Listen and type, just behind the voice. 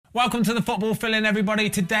Welcome to the Football Fill-In, everybody.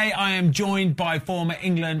 Today I am joined by former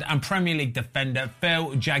England and Premier League defender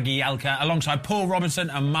Phil Jagielka alongside Paul Robinson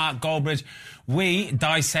and Mark Goldbridge. We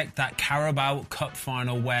dissect that Carabao Cup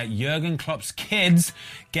final where Jurgen Klopp's kids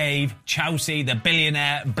gave Chelsea the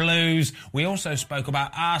billionaire blues. We also spoke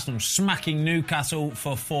about Arsenal smacking Newcastle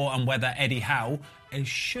for 4 and whether Eddie Howe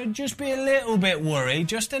should just be a little bit worried,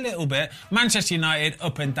 just a little bit. Manchester United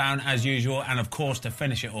up and down as usual. And of course, to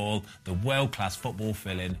finish it all, the world-class football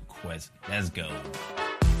fill-in quiz. Let's go.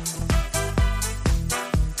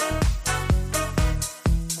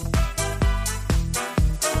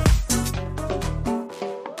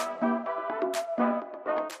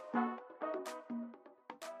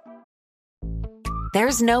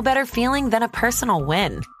 There's no better feeling than a personal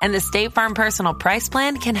win, and the State Farm Personal Price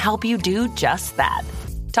Plan can help you do just that.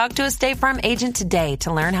 Talk to a State Farm agent today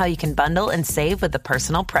to learn how you can bundle and save with the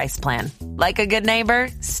Personal Price Plan. Like a good neighbor,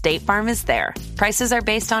 State Farm is there. Prices are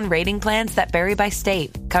based on rating plans that vary by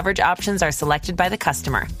state. Coverage options are selected by the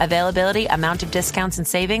customer. Availability, amount of discounts and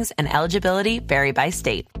savings, and eligibility vary by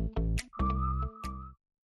state.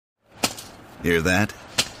 Hear that?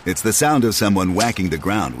 It's the sound of someone whacking the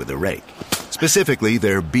ground with a rake. Specifically,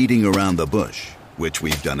 they're beating around the bush, which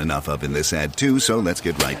we've done enough of in this ad too, so let's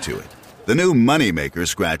get right to it. The new Money Maker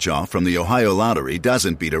scratch-off from the Ohio Lottery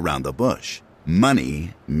doesn't beat around the bush.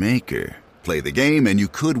 Money Maker. Play the game and you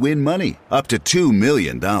could win money, up to $2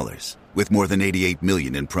 million. With more than $88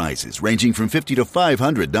 million in prizes, ranging from $50 to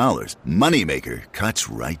 $500, Money Maker cuts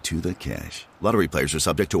right to the cash. Lottery players are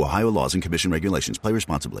subject to Ohio laws and commission regulations. Play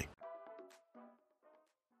responsibly.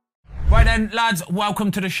 Right then, lads,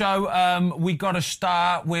 welcome to the show. We got to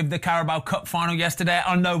start with the Carabao Cup final yesterday.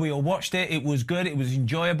 I know we all watched it. It was good. It was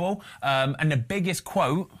enjoyable. And the biggest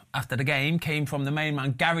quote after the game came from the main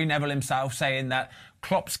man, Gary Neville himself, saying that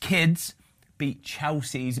Klopp's kids beat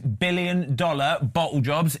Chelsea's $1 billion bottle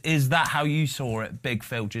jobs. Is that how you saw it, Big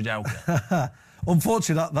Phil Jagielka?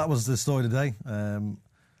 Unfortunately, that was the story today.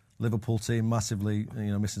 Liverpool team massively,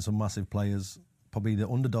 missing some massive players. Probably the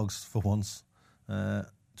underdogs for once.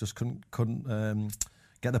 Just couldn't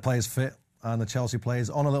get the players fit, and the Chelsea players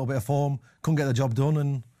on a little bit of form couldn't get the job done,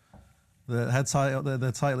 and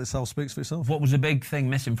the title itself speaks for itself. What was the big thing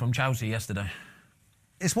missing from Chelsea yesterday?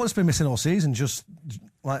 It's what's been missing all season. Just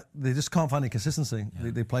like they just can't find any consistency. Yeah.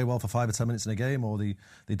 They play well for 5 or 10 minutes in a game, or they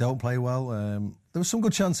don't play well. There were some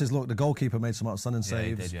good chances. Look, the goalkeeper made some outstanding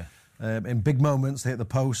saves. He did, in big moments, they hit the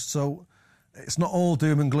post. So it's not all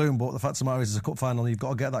doom and gloom, but the fact of the matter is, it's a cup final. You've got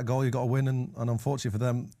to get that goal. You've got to win, and unfortunately for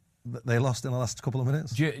them, they lost in the last couple of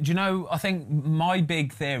minutes. Do you know, I think my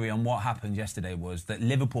big theory on what happened yesterday was that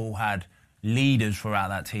Liverpool had leaders throughout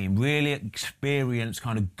that team, really experienced,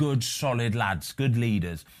 kind of good, solid lads, good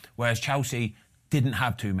leaders, whereas Chelsea didn't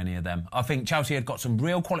have too many of them. I think Chelsea had got some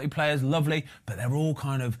real quality players, lovely, but they're all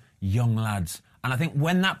kind of young lads. And I think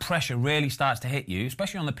when that pressure really starts to hit you,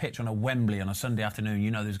 especially on the pitch on a Wembley on a Sunday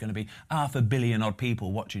afternoon, there's going to be 500 million odd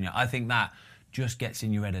people watching you. I think that just gets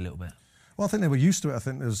in your head a little bit. Well, I think they were used to it. I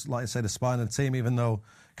think there's, like I say, the spine of the team, even though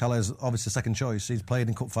Calais obviously second choice. He's played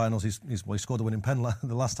in cup finals. He scored the winning pen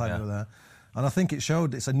the last time they were there. And I think it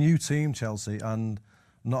showed it's a new team, Chelsea, and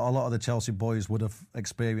not a lot of the Chelsea boys would have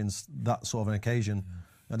experienced that sort of an occasion.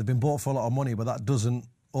 And they've been bought for a lot of money, but that doesn't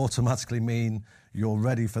automatically mean you're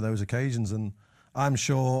ready for those occasions. And I'm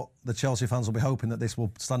sure the Chelsea fans will be hoping that this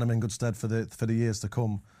will stand them in good stead for the years to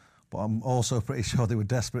come. But I'm also pretty sure they were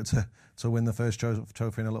desperate to win the first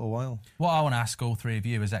trophy in a little while. What I want to ask all three of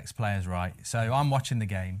you as ex-players, right? So I'm watching the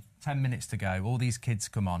game, 10 minutes to go, all these kids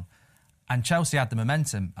come on, and Chelsea had the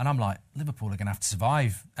momentum, and I'm like, Liverpool are going to have to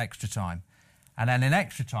survive extra time. And then in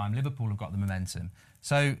extra time, Liverpool have got the momentum.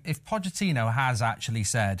 So if Pochettino has actually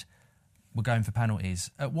said, we're going for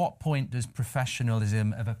penalties, at what point does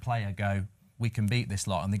professionalism of a player go, we can beat this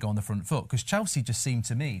lot, and they go on the front foot? Because Chelsea just seemed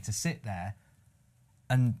to me to sit there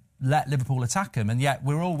and let Liverpool attack them, and yet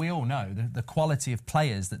we all know the quality of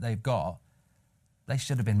players that they've got. They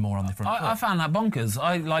should have been more on the front foot. I found that bonkers.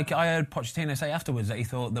 I heard Pochettino say afterwards that he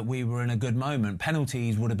thought that we were in a good moment.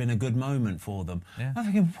 Penalties would have been a good moment for them. Yeah. I'm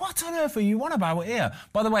thinking, what on earth are you on about here?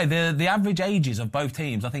 By the way, the average ages of both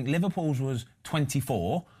teams, I think Liverpool's was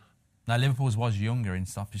 24. No, Liverpool's was younger in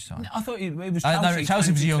stoppage time. I thought it was Chelsea. No,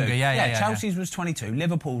 Chelsea was younger, yeah. Chelsea's was 22,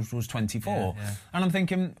 Liverpool's was 24. Yeah. And I'm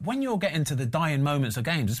thinking, when you're getting to the dying moments of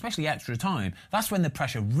games, especially extra time, that's when the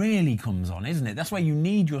pressure really comes on, isn't it? That's where you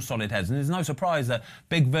need your solid heads. And there's no surprise that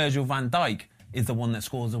big Virgil van Dijk is the one that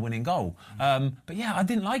scores the winning goal. But yeah, I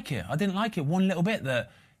didn't like it. I didn't like it one little bit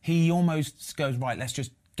that he almost goes, right, let's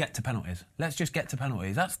just get to penalties. Let's just get to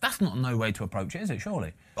penalties. That's not no way to approach it, is it,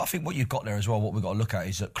 surely? I think what you've got there as well, what we've got to look at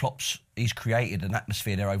is that he's created an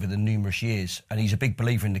atmosphere there over the numerous years, and he's a big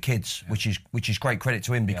believer in the kids, which is great credit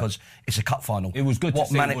to him because it's a cup final. It was good to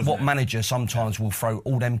see, wasn't it? Manager sometimes will throw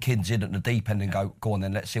all them kids in at the deep end and go on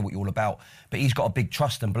then, let's see what you're all about. But he's got a big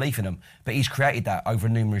trust and belief in them. But he's created that over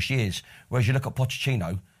numerous years. Whereas you look at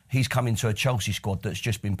Pochettino, he's come into a Chelsea squad that's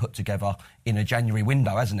just been put together in a January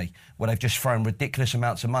window, hasn't he? Where they've just thrown ridiculous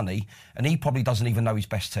amounts of money, and he probably doesn't even know his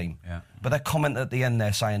best team. Yeah. But that comment at the end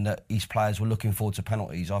there saying that his players were looking forward to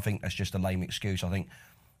penalties, I think that's just a lame excuse. I think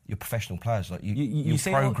you're professional players, like you're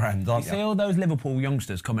programmed, aren't you? You see all those Liverpool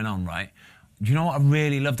youngsters coming on, right? Do you know what I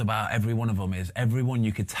really loved about every one of them is everyone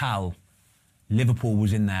you could tell Liverpool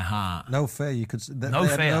was in their heart. No fear, you could. No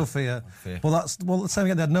fear. Well, the same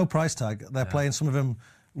again. They had no price tag. They're playing. Some of them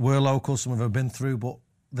were local. Some of them have been through, but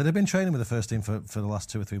they'd have been training with the first team for the last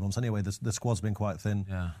 2 or 3 months anyway. The squad's been quite thin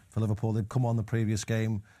for Liverpool. They'd come on the previous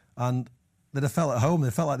game and they'd have felt at home.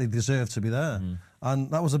 They felt like they deserved to be there,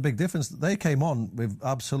 and that was a big difference. They came on with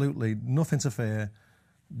absolutely nothing to fear.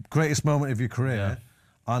 Greatest moment of your career,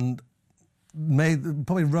 and made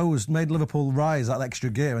Liverpool rise that extra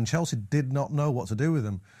gear, and Chelsea did not know what to do with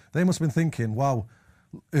them. They must have been thinking, wow,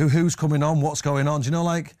 who's coming on, what's going on? Do you know,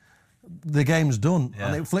 like, the game's done,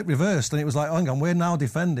 and it flipped reversed, and it was like, hang on, we're now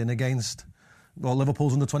defending against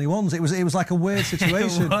Liverpool's under-21s. It was like a weird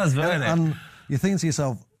situation. It was, wasn't it? And you think to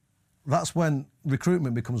yourself, that's when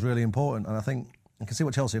recruitment becomes really important, and I think you can see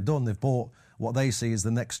what Chelsea have done. They've bought what they see as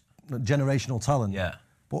the next generational talent. Yeah.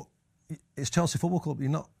 But it's Chelsea Football Club. You're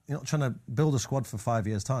not trying to build a squad for 5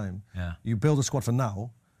 years' time. Yeah. You build a squad for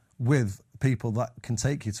now with people that can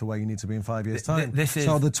take you to where you need to be in 5 years' time.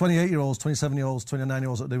 So the 28-year-olds, 27-year-olds,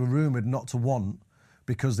 29-year-olds that they were rumoured not to want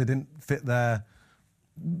because they didn't fit their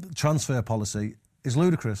transfer policy is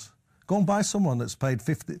ludicrous. Go and buy someone that's played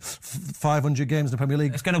 500 games in the Premier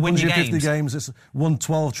League. It's going to win you 150 games. It's won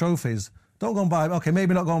 12 trophies. Don't go and buy. Okay,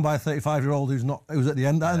 maybe not go and buy a 35-year-old who's at the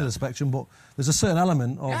end of the spectrum, but there's a certain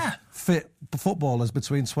element of fit footballers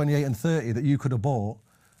between 28 and 30 that you could have bought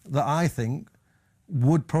that I think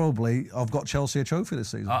would probably have got Chelsea a trophy this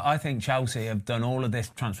season. I think Chelsea have done all of this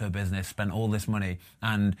transfer business, spent all this money,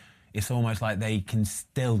 and it's almost like they can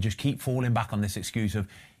still just keep falling back on this excuse of,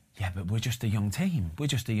 yeah, but we're just a young team. We're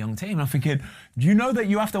just a young team. And I'm thinking, do you know that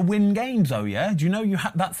you have to win games, though, yeah? Do you know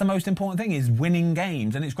that's the most important thing, is winning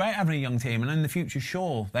games? And it's great having a young team, and in the future,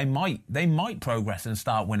 sure, they might progress and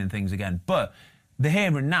start winning things again. But the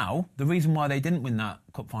here and now, the reason why they didn't win that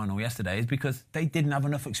cup final yesterday is because they didn't have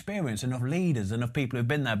enough experience, enough leaders, enough people who've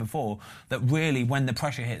been there before that really, when the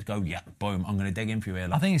pressure hits, go, yeah, boom, I'm going to dig in for you here.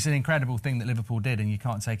 I think it's an incredible thing that Liverpool did, and you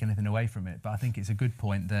can't take anything away from it. But I think it's a good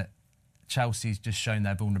point that Chelsea's just shown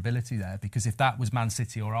their vulnerability there, because if that was Man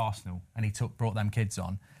City or Arsenal and he brought them kids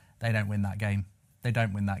on, they don't win that game. They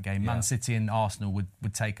don't win that game. Yeah. Man City and Arsenal would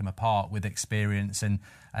take them apart with experience and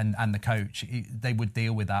the coach. They would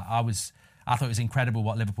deal with that. I thought it was incredible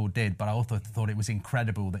what Liverpool did, but I also thought it was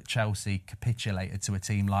incredible that Chelsea capitulated to a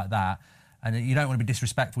team like that. And you don't want to be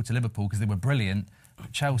disrespectful to Liverpool because they were brilliant.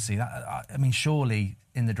 But Chelsea, surely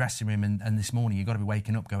in the dressing room and this morning you've got to be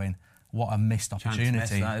waking up going, what a missed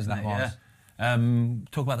opportunity that was. Yeah.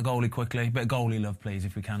 Talk about the goalie quickly. Bit of goalie love, please,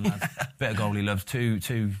 if we can, lads. Bit of goalie love. Two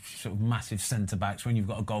sort of massive centre-backs when you've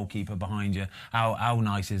got a goalkeeper behind you. How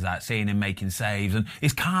nice is that, seeing him making saves? And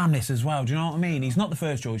his calmness as well, do you know what I mean? He's not the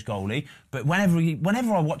first choice goalie, but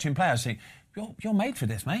whenever I watch him play, I think, you're made for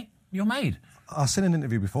this, mate. You're made. I've seen an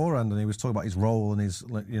interview beforehand and he was talking about his role and he's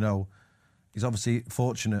obviously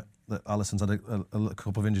fortunate that Alisson's had a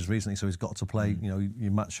couple of injuries recently, so he's got to play,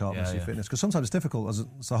 your match sharpness, your fitness. Because sometimes it's difficult,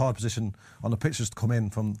 it's a hard position on the pitch just to come in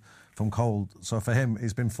from cold. So for him,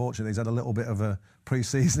 he's been fortunate. He's had a little bit of a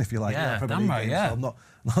pre-season, if you like. Yeah, damn right, yeah. So I'm not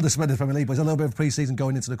dismissing the Premier League, but he's had a little bit of pre-season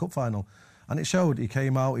going into the cup final. And it showed. He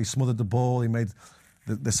came out, he smothered the ball, he made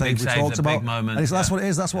the save we talked about. Big moment. And that's what it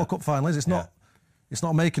is, that's what a cup final is. It's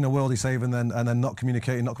not making a worldie save and then not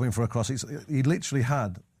communicating, not coming for a cross. He literally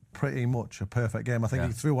had pretty much a perfect game. I think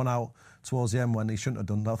he threw one out towards the end when he shouldn't have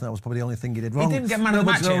done. I think that was probably the only thing he did wrong. He didn't get man of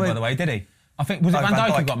the match here, by the way, did he? I think, was it Van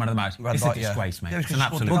Dijk who got man of the match? It's a disgrace, mate. It's an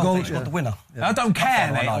absolute disgrace. He got the winner. Yeah. I don't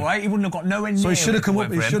care, mate, all right? He wouldn't have got nowhere near. So he should have come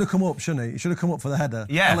up, shouldn't he? He should have come up for the header.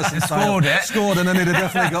 Yeah, scored it. Scored, and then he'd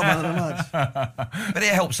have definitely got man of the match. But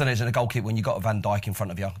it helps then as a goalkeeper when you've got Van Dijk in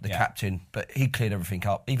front of you, the captain, but he cleared everything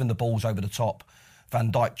up. Even the balls over the top.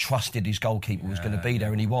 Van Dijk trusted his goalkeeper was going to be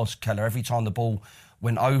there, and he was, Keller. Every time the ball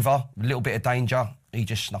went over, a little bit of danger. He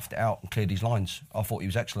just snuffed it out and cleared his lines. I thought he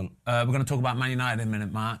was excellent. We're going to talk about Man United in a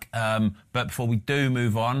minute, Mark. But before we do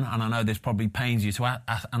move on, and I know this probably pains you to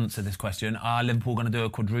answer this question, are Liverpool going to do a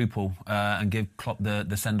quadruple and give Klopp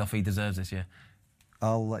the send-off he deserves this year?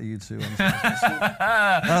 I'll let you two answer.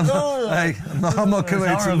 Hey, no, I'm not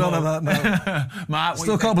committed to none of that, no. Mark,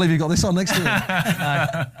 Still can't believe you got this on next year.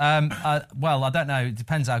 Well, I don't know. It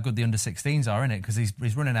depends how good the under-16s are, innit? Because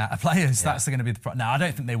he's running out of players. Yeah. That's going to be the... No, I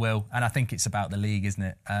don't think they will. And I think it's about the league, isn't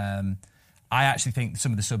it? I actually think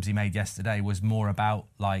some of the subs he made yesterday was more about,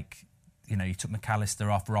 like, you know, he took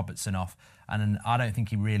McAllister off, Robertson off. And I don't think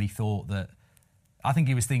he really thought that... I think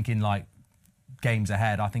he was thinking, like, games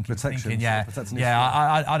ahead. I think he's thinking,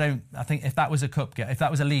 I don't. I think if that was a cup game, if that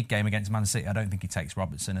was a league game against Man City, I don't think he takes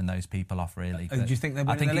Robertson and those people off really. Do you think they're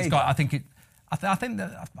winning the league? I think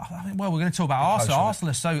well, we're going to talk about Arsenal. Arsenal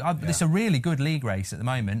are so. It's a really good league race at the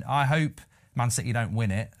moment. I hope Man City don't win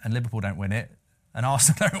it and Liverpool don't win it and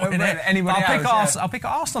Arsenal don't win it. I'll pick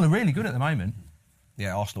Arsenal are really good at the moment.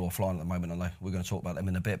 Yeah, Arsenal are flying at the moment, aren't they? We're going to talk about them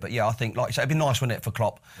in a bit. But yeah, I think, like you say, it'd be nice, wouldn't it, for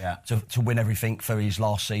Klopp to win everything for his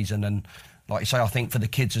last season. And like you say, I think for the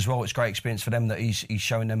kids as well, it's a great experience for them that he's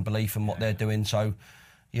showing them belief in what they're doing. So,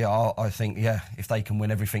 yeah, I think, if they can win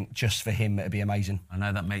everything just for him, it'd be amazing. I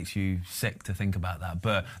know that makes you sick to think about that,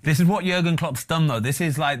 but this is what Jurgen Klopp's done, though. This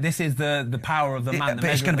is the power of the man. But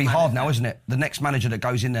it's going to be hard now, isn't it? The next manager that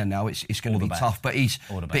goes in there now, it's going to be tough. But he's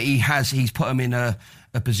put him in a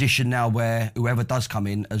position now where whoever does come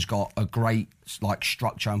in has got a great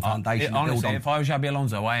structure and foundation to build on. Honestly, if I was Xabi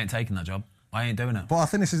Alonso, I ain't taking that job. I ain't doing it. But I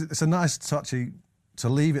think it's a nice touch to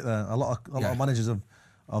leave it there. A lot of managers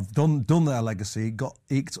have done their legacy,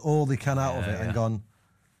 eked all they can out of it, and gone,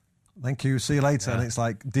 thank you, see you later. And it's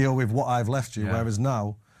like, deal with what I've left you. Whereas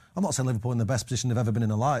now, I'm not saying Liverpool in the best position they've ever been in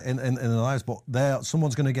their lives, but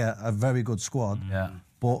someone's going to get a very good squad. Yeah.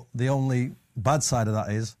 But the only bad side of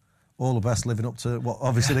that is all the best living up to what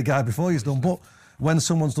obviously the guy before you's done. But when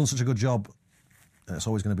someone's done such a good job, it's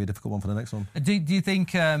always going to be a difficult one for the next one. Do you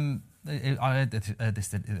think... I heard this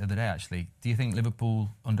the other day, actually. Do you think Liverpool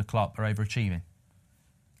under Klopp are overachieving?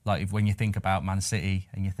 Like, when you think about Man City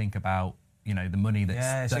and you think about, you know, the money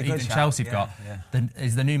that even Chelsea have got,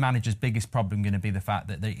 is the new manager's biggest problem going to be the fact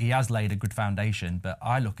that he has laid a good foundation? But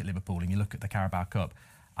I look at Liverpool and you look at the Carabao Cup,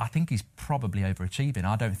 I think he's probably overachieving.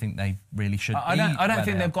 I don't think they really should I don't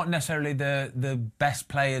think they've got necessarily the best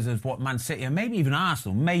players as what Man City and maybe even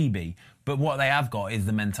Arsenal, maybe. But what they have got is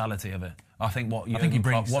the mentality of it. I think what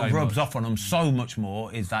rubs off on them so much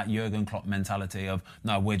more is that Jurgen Klopp mentality of,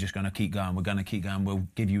 no, we're just going to keep going, we'll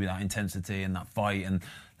give you that intensity and that fight, and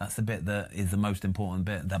that's the bit that is the most important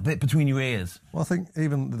bit, that bit between your ears. Well, I think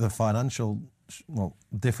even the financial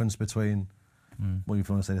difference between, well, if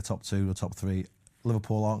you want to say the top two, the top three,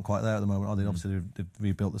 Liverpool aren't quite there at the moment, are they? Obviously, they've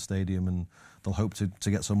rebuilt the stadium and they'll hope to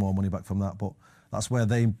get some more money back from that, but that's where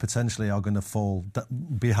they potentially are going to fall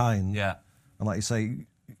behind. Yeah. And like you say,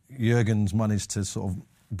 Jurgen's managed to sort of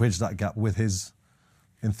bridge that gap with his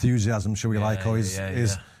enthusiasm, shall we or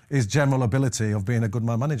his general ability of being a good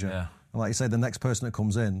man manager. Yeah. And like you say, the next person that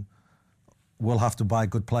comes in will have to buy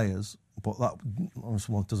good players, but that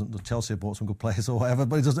doesn't. Chelsea have bought some good players or whatever,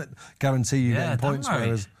 but it doesn't guarantee you getting points.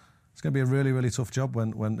 Whereas it's going to be a really, really tough job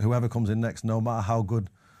when whoever comes in next, no matter how good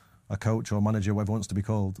a coach or manager, whatever wants to be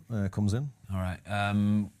called, comes in. All right.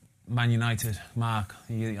 Man United, Mark,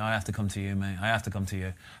 I have to come to you, mate. I have to come to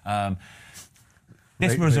you.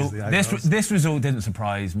 This result didn't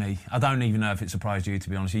surprise me. I don't even know if it surprised you, to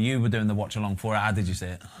be honest. You were doing the watch along for it. How did you see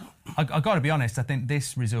it? I got to be honest. I think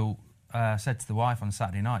this result. I said to the wife on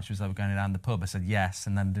Saturday night, she was like, "We're going down the pub." I said yes,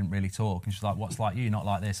 and then didn't really talk. And she's like, "What's like you, not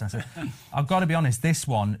like this?" And I said, "I've got to be honest. This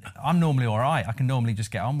one, I'm normally all right. I can normally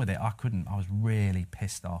just get on with it. I couldn't. I was really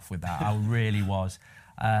pissed off with that. I really was."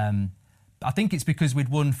 I think it's because we'd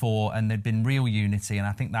won 4 and there'd been real unity, and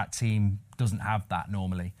I think that team doesn't have that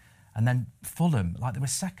normally. And then Fulham, like, they were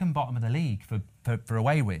second bottom of the league for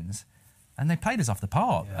away wins, and they played us off the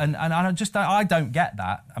park. Yeah. And I don't get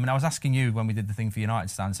that. I mean, I was asking you when we did the thing for United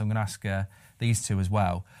stand, so I'm going to ask these two as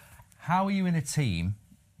well. How are you in a team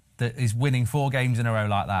that is winning 4 games in a row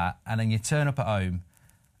like that, and then you turn up at home,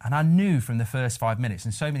 and I knew from the first 5 minutes,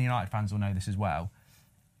 and so many United fans will know this as well,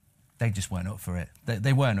 they just weren't up for it.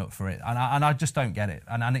 They weren't up for it. And I just don't get it.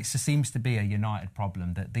 And it just seems to be a United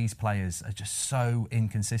problem that these players are just so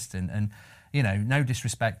inconsistent. And, you know, no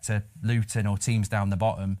disrespect to Luton or teams down the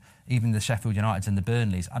bottom, even the Sheffield Uniteds and the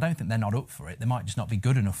Burnleys, I don't think they're not up for it. They might just not be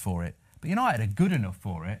good enough for it. But United are good enough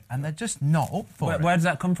for it, and they're just not up for it. Where does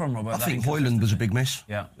that come from, Robert? I think Højlund was a big miss.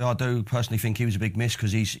 Yeah. I do personally think he was a big miss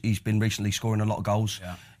because he's been recently scoring a lot of goals.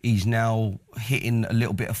 Yeah. He's now hitting a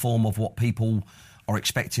little bit of form of what people are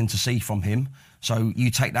expecting to see from him. So you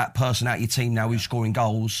take that person out of your team now who's scoring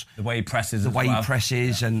goals. The way he presses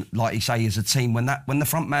and like you say, as a team, when the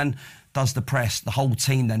front man does the press, the whole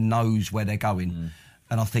team then knows where they're going.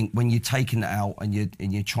 And I think when you're taking that out and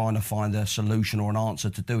you're trying to find a solution or an answer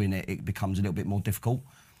to doing it, it becomes a little bit more difficult.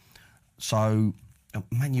 So,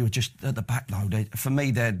 Man U are just at the back though. For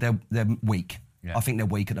me, they're weak. Yeah. I think they're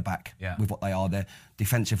weak at the back with what they are. They're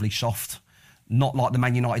defensively soft. Not like the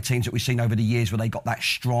Man United teams that we've seen over the years where they got that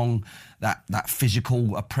strong, that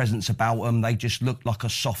physical presence about them. They just look like a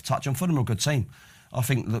soft touch. And Fulham are a good team. I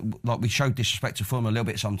think that, like, we showed disrespect to Fulham a little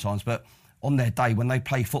bit sometimes, but on their day, when they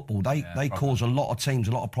play football, they cause a lot of teams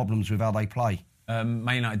a lot of problems with how they play.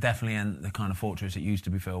 Man United definitely ain't the kind of fortress it used to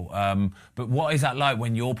be, Phil. But what is that like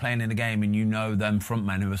when you're playing in a game and you know them front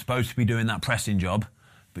men who are supposed to be doing that pressing job,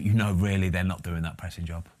 but you know really they're not doing that pressing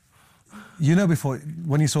job? You know, before,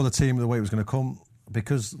 when you saw the team, the way it was going to come,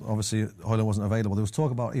 because obviously Højlund wasn't available, there was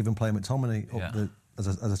talk about even playing McTominay up as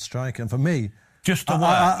a striker. And for me... Just to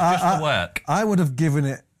work. I would have given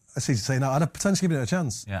it, as he's saying now, I'd have potentially given it a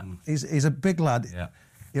chance. Yeah. He's a big lad. Yeah.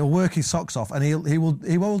 He'll work his socks off, and he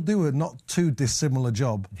will do a not too dissimilar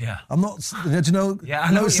job. Yeah. I'm not... Do you know... Yeah,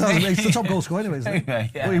 I know what you mean. He's the top goal scorer anyway, isn't he? Yeah.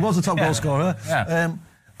 Well, he was the top goal scorer. Yeah.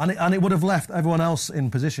 And it would have left everyone else in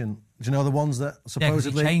position. Do you know, the ones that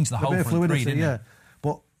supposedly... Yeah, he changed the whole front three, didn't he?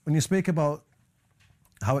 But when you speak about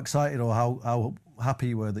how excited or how happy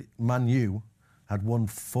you were that Man U had won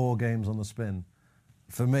 4 games on the spin,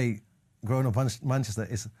 for me, growing up in Manchester,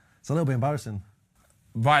 it's a little bit embarrassing.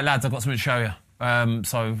 Right, lads, I've got something to show you.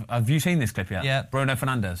 So, have you seen this clip yet? Yeah. Bruno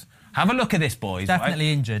Fernandes. Have a look at this, boys.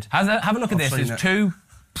 Definitely injured. Have a look at this. seen There's it. 2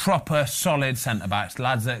 proper, solid centre-backs,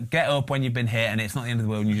 lads that get up when you've been hit and it's not the end of the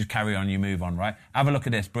world and you just carry on, you move on, right? Have a look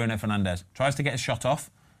at this. Bruno Fernandes tries to get a shot off,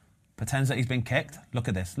 pretends that he's been kicked. Look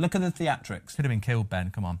at this. Look at the theatrics. Could have been killed,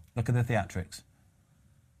 Ben. Come on. Look at the theatrics.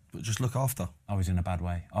 But just look after. Oh, he's in a bad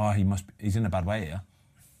way. Oh, he's in a bad way here.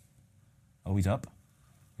 Oh, he's up.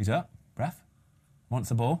 He's up. Breath. Wants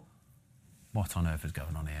the ball. What on earth is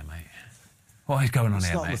going on here, mate? What is going on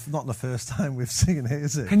here, mate? It's not the first time we've seen it,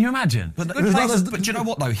 is it? Can you imagine? But do you know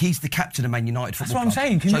what, though? He's the captain of Man United Football That's what I'm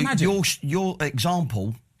saying. Can you imagine? Your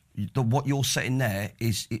example, what you're setting there,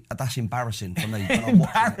 that's embarrassing for me.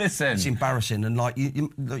 Embarrassing. It's embarrassing. And, like, you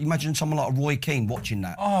imagine someone like Roy Keane watching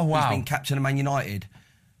that. Oh, wow. He's been captain of Man United.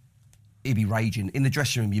 He'd be raging. In the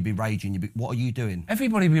dressing room, you'd be raging. What are you doing?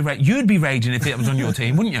 Everybody would be raging. You'd be raging if it was on your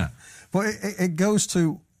team, wouldn't you? But it goes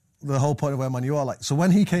to the whole point of where Man U are. Like, so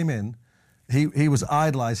when he came in, he was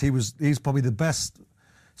idolised. He's probably the best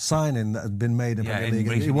signing that had been made in Premier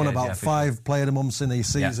League. He won about 5 Player of the Months in the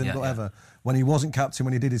season, whatever. Yeah. When he wasn't captain,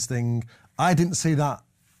 when he did his thing, I didn't see that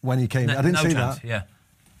when he came. I didn't see that. Yeah.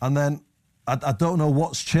 And then I don't know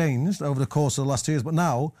what's changed over the course of the last 2 years, but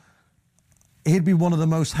now he'd be one of the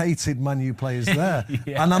most hated Man U players there.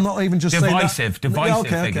 Yeah. And I'm not even just divisive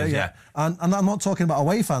figures, yeah. And I'm not talking about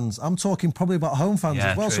away fans. I'm talking probably about home fans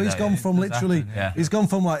as well. So he's gone from literally, he's gone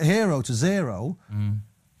from like hero to zero.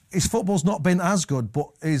 His football's not been as good, but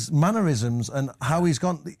his mannerisms and how he's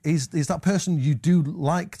gone, he's that person you do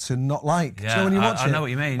like to not like. Yeah, so when you watch I know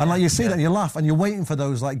what you mean. And like you see that and you laugh and you're waiting for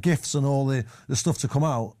those like gifs and all the stuff to come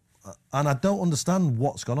out. And I don't understand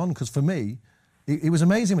what's gone on, because for me, he was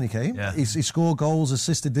amazing when he came. Yeah. He scored goals,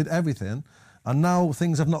 assisted, did everything. And now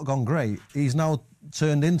things have not gone great. He's now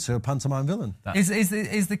turned into a pantomime villain.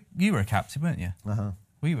 You were a captain, weren't you? Uh-huh.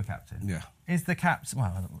 Were you a captain? Yeah. Is the captain...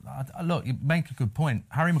 Well, look, you make a good point.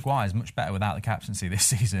 Harry Maguire is much better without the captaincy this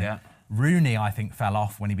season. Yeah. Rooney, I think, fell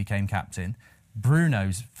off when he became captain.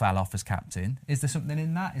 Bruno's fell off as captain. Is there something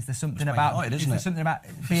in that? Is there something about... United, isn't is there it? something about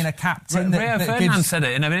being a captain Rio that Ferdinand gives... said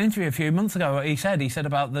it in an interview a few months ago. He said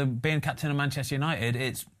about being captain of Manchester United,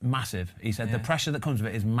 it's massive. He said the pressure that comes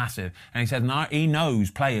with it is massive. And he said he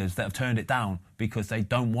knows players that have turned it down because they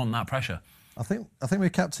don't want that pressure. I think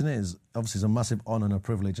with captain is, obviously, it's a massive honour and a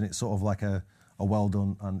privilege, and it's sort of like a well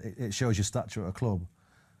done, and it shows your stature at a club.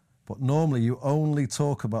 But normally you only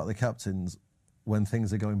talk about the captains when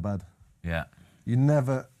things are going bad. Yeah. You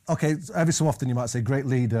never... OK, every so often you might say, great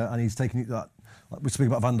leader, and he's taking that... Like we speak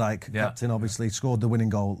about Van Dijk, captain, obviously, scored the winning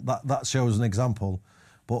goal. That shows an example.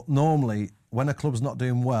 But normally, when a club's not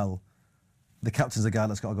doing well, the captain's the guy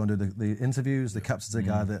that's got to go and do the interviews. The captain's the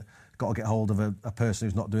guy that got to get hold of a person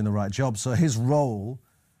who's not doing the right job. So his role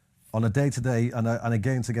on a day-to-day and a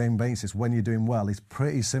game-to-game basis, when you're doing well, is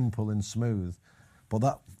pretty simple and smooth.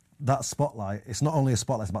 But that spotlight, it's not only a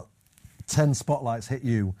spotlight, it's about 10 spotlights hit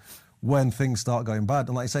you when things start going bad.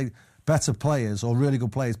 And like I say, better players or really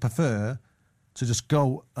good players prefer to just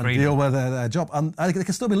go and deal with their job. And they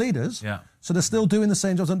can still be leaders. Yeah. So they're still doing the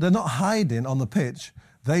same jobs. They're not hiding on the pitch.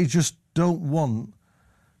 They just don't want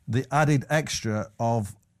the added extra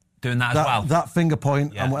of doing that as well. That finger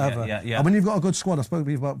point and whatever. Yeah. And when you've got a good squad, I spoke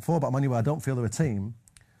to you about before about Man U, I don't feel they're a team.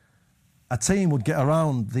 A team would get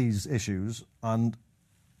around these issues and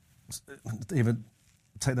even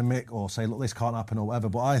take the mick or say, look, this can't happen or whatever.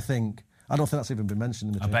 But I don't think that's even been mentioned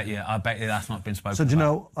in the team. I bet you that's not been spoken about. So do you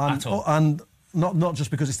know, at all. And not just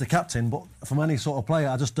because it's the captain, but from any sort of player,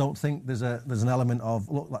 I just don't think there's an element of,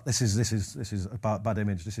 look, like, this is a bad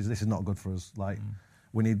image. This is not good for us. Like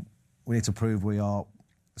we need to prove we are.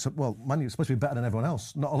 So, well, Man U's supposed to be better than everyone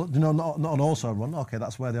else. Not an also run. Okay,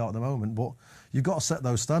 that's where they are at the moment. But you've got to set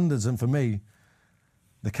those standards. And for me,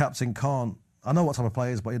 the captain can't. I know what type of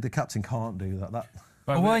player he is, but the captain can't do that.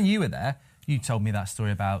 Well, when you were there, you told me that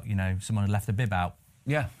story about someone had left a bib out.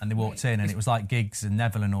 Yeah. And they walked in, and it was like Giggs and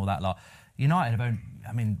Neville and all that lot. United have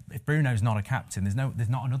if Bruno's not a captain, there's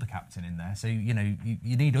not another captain in there. So, you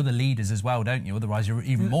need other leaders as well, don't you? Otherwise, you're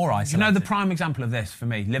even more isolated. The prime example of this, for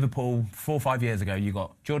me, Liverpool, 4 or 5 years ago, you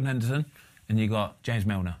got Jordan Henderson and you got James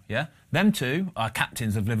Milner, yeah? Them two are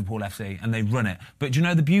captains of Liverpool FC and they run it. But do you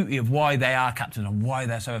know the beauty of why they are captains and why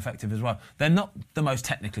they're so effective as well? They're not the most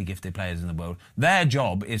technically gifted players in the world. Their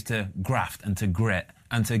job is to graft and to grit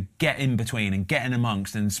and to get in between and get in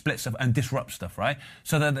amongst and split stuff and disrupt stuff, right?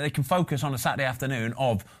 So that they can focus on a Saturday afternoon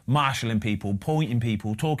of marshalling people, pointing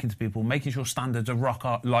people, talking to people, making sure standards are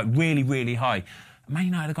really, really high. Man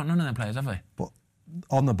United have got none of them players, have they? But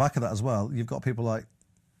on the back of that as well, you've got people like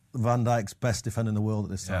Van Dijk's best defender in the world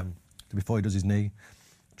at this time, before he does his knee.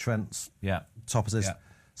 Trent's top assist. Yeah.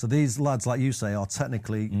 So these lads, like you say, are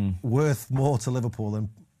technically worth more to Liverpool than,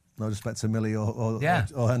 no respect to Millie or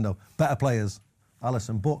Hendo. Better players.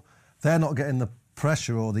 Alisson, but they're not getting the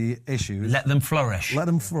pressure or the issues. Let them flourish.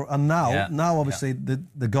 And now obviously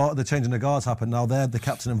the changing the guards happened. Now they're the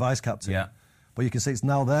captain and vice captain. Yeah. But you can see it's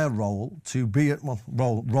now their role to be a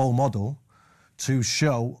role model to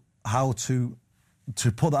show how to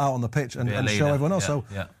put that out on the pitch and show everyone else. So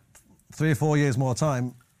 3 or 4 years more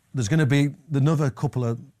time, there's going to be another couple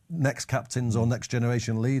of next captains or next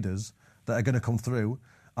generation leaders that are going to come through,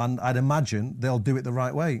 and I'd imagine they'll do it the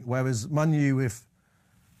right way. Whereas Man U, if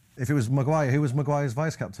it was Maguire, who was Maguire's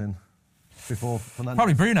vice captain before Fernandes?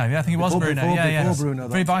 Probably Bruno. Yeah, I think it was Bruno. Before Bruno.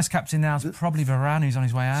 Three vice captain now is probably Varane, who's on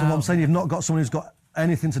his way out. So what I'm saying, you've not got someone who's got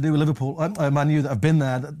anything to do with Liverpool, Man U, that have been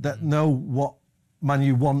there, that know what Man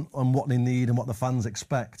U want and what they need and what the fans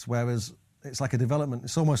expect. Whereas it's like a development.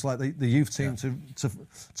 It's almost like the youth team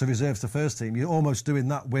to reserves to first team. You're almost doing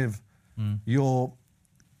that with your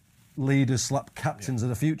leaders / captains of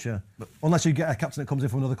the future. But unless you get a captain that comes in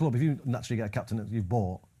from another club. If you naturally get a captain that you've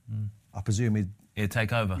bought, I presume he'd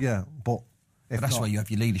take over. Yeah, but that's where you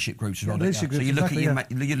have your leadership groups as well. Leadership groups, so you look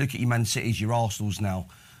exactly, you look at your Man Cities, your Arsenals now,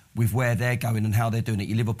 with where they're going and how they're doing it.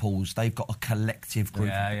 Your Liverpools, they've got a collective group.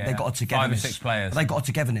 They've got a togetherness. 5 or 6 players. They've got a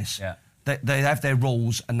togetherness. Yeah. They have their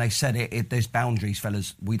rules and they said it. There's boundaries,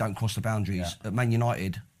 fellas. We don't cross the boundaries. At Man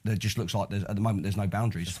United, there just looks like at the moment there's no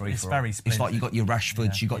boundaries. It's very split. It's like you've got your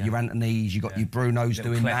Rashfords, you've got your Antonys, you've got your Brunos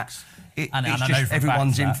little doing clicks. That. It's just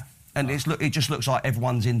everyone's in, and it just looks like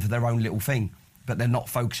everyone's in for their own little thing, but they're not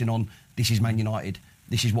focusing on this is Man United,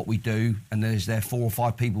 this is what we do, and there's 4 or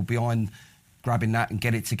 5 people behind grabbing that and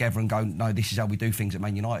get it together and go, no, this is how we do things at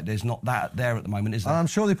Man United. There's not that there at the moment, is there? And I'm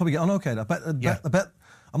sure they probably get on okay. I bet.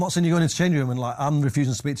 I'm not saying you're going into the changing room and like I'm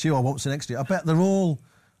refusing to speak to you. I won't sit next to you. I bet they're all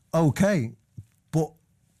okay, but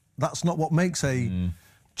that's not what makes a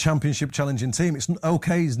championship challenging team. It's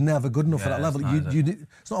okay is never good enough for that level.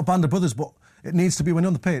 It's not a band of brothers, but it needs to be when you're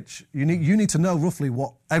on the pitch. You need to know roughly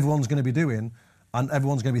what everyone's going to be doing and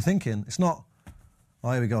everyone's going to be thinking. It's not,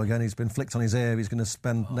 oh, here we go again, he's been flicked on his ear, he's going to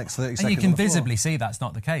spend next 30 seconds. And you can visibly see that's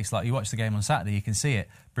not the case. Like, you watch the game on Saturday, you can see it.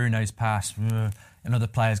 Bruno's pass, and other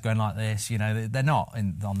players going like this. They're not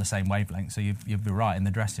on the same wavelength. So you'd be right, in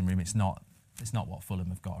the dressing room, it's not what Fulham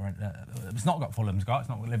have got. It's not what Fulham's got. It's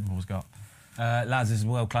not what Liverpool's got. Lads, this is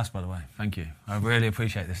world class, by the way. Thank you. I really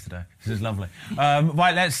appreciate this today. This is lovely.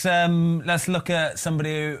 Right, let's look at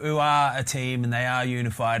somebody who are a team and they are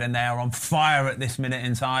unified and they are on fire at this minute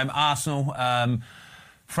in time. Arsenal,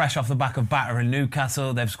 fresh off the back of battering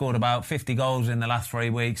Newcastle. They've scored about 50 goals in the last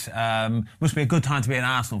 3 weeks. Must be a good time to be an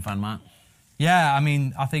Arsenal fan, Matt. Yeah,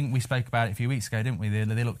 I think we spoke about it a few weeks ago, didn't we?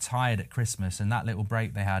 They looked tired at Christmas, and that little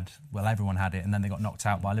break they had, well, everyone had it, and then they got knocked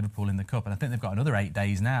out by Liverpool in the Cup, and I think they've got another 8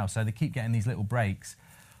 days now, so they keep getting these little breaks.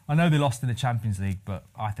 I know they lost in the Champions League, but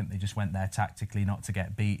I think they just went there tactically not to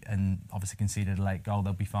get beat, and obviously conceded a late goal,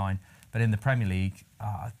 they'll be fine. But in the Premier League,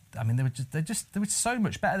 they were so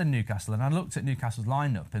much better than Newcastle, and I looked at Newcastle's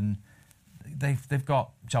lineup, and they've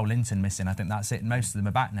got Joel Linton missing. I think that's it, and most of them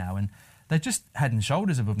are back now, and they're just head and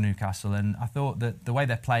shoulders above Newcastle, and I thought that the way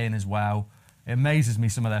they're playing as well, It amazes me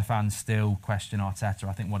some of their fans still question Arteta.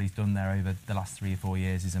 I think what he's done there over the last 3 or 4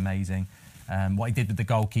 years is amazing. What he did with the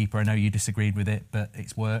goalkeeper, I know you disagreed with it, but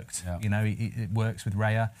it's worked. Yeah. You know, it works with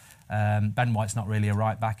Raya. Ben White's not really a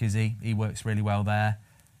right back, is he? He works really well there.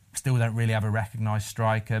 Still don't really have a recognised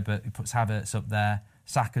striker, but he puts Havertz up there.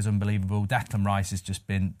 Saka's unbelievable. Declan Rice has just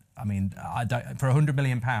been... I mean, for £100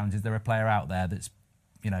 million, is there a player out there that's,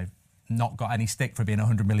 you know, not got any stick for being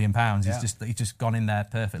 £100 million? He's just gone in there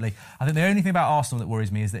perfectly. I think the only thing about Arsenal that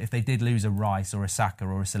worries me is that if they did lose a Rice or a Saka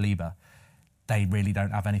or a Saliba, they really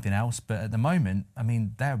don't have anything else. But at the moment, I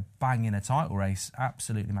mean, they're banging a title race,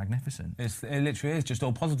 absolutely magnificent. It literally is just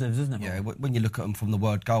all positives, isn't it? Yeah, when you look at them from the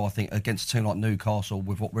word go, I think against a team like Newcastle,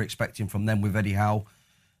 with what we're expecting from them with Eddie Howe,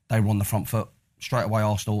 they were on the front foot. Straight away,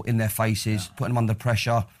 Arsenal in their faces, putting them under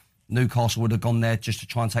pressure. Newcastle would have gone there just to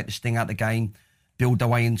try and take the sting out of the game, build their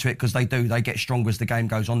way into it, because they do. They get stronger as the game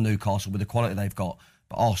goes on, Newcastle, with the quality they've got.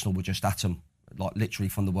 But Arsenal were just at them, like literally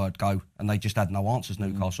from the word go, and they just had no answers,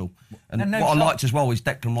 Newcastle. And what I liked as well is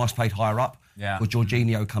Declan Rice played higher up, with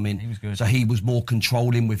Jorginho come in. He was good. So he was more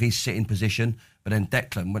controlling with his sitting position. But then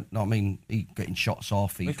Declan, he getting shots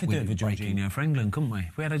off. We could do it for Jorginho for England, couldn't we?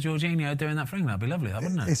 If we had a Jorginho doing that for England, that'd be lovely,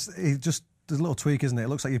 wouldn't it? There's a little tweak, isn't it? It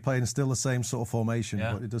looks like you're playing still the same sort of formation,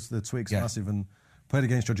 but the tweak's massive. And played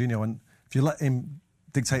against Jorginho, and if you let him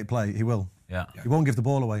dictate play, he will. Yeah. He won't give the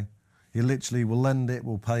ball away. He literally will lend it,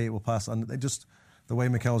 will pay it, will pass. And the way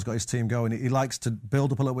Mikel's got his team going, he likes to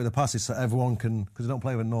build up a little bit of passes so everyone can, because they don't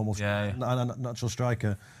play with a normal natural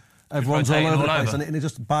striker. Everyone's all over the place, and it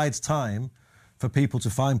just bides time for people to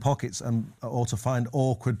find pockets or to find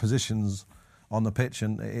awkward positions on the pitch,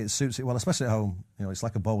 and it suits it well, especially at home. You know, it's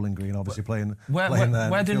like a bowling green, obviously, playing there.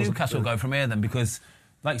 Where do Newcastle go from here, then? Because,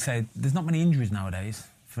 like you say, there's not many injuries nowadays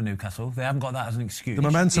for Newcastle. They haven't got that as an excuse. The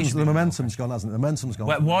momentum's gone, hasn't it? The momentum's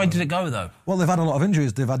gone. Why did it go, though? Well, they've had a lot of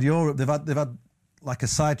injuries. They've had Europe. They've had like a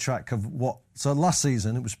sidetrack of what... So last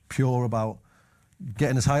season, it was pure about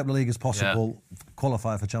getting as high up the league as possible,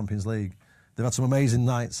 qualify for Champions League. They've had some amazing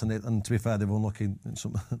nights, and to be fair, they've unlucky in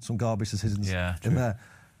some garbage decisions in there.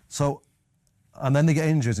 So... And then they get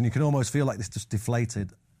injuries, and you can almost feel like it's just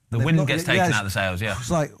deflated. The wind gets taken out of the sails, It's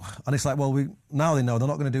like, well, now they know they're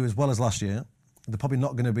not going to do as well as last year. They're probably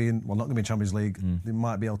not going to be in Champions League. They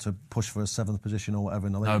might be able to push for a 7th position or whatever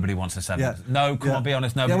in the league. Nobody wants a 7th. Yeah. No, come on, be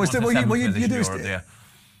honest. Nobody wants a 7th position in Europe,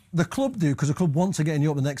 The club do, because the club wants to get in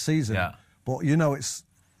Europe the next season. Yeah. But, you know, it's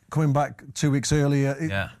coming back 2 weeks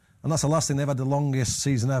earlier. And that's the last thing. They've had the longest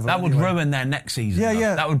season ever. That would ruin their next season.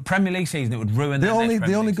 Yeah. That would Premier League season. It would ruin their next Premier League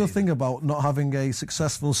The only good season. thing about not having a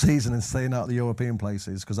successful season and staying out of the European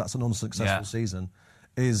places, because that's an unsuccessful season,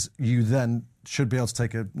 is you then should be able to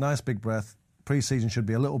take a nice big breath. Pre-season should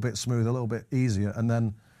be a little bit smoother, a little bit easier, and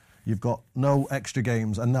then you've got no extra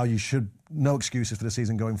games, and now no excuses for the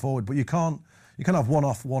season going forward. But you can't have one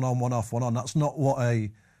off, one on, one off, one on. That's not what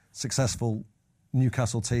a successful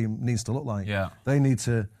Newcastle team needs to look like. Yeah. They need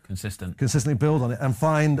to consistently build on it and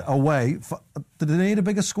find a way. Do they need a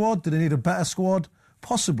bigger squad? Do they need a better squad?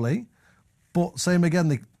 Possibly. But same again,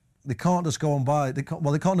 they can't just go on by. They can't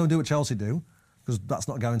do what Chelsea do, because that's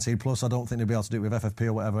not guaranteed. Plus, I don't think they'll be able to do it with FFP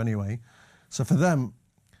or whatever anyway. So for them,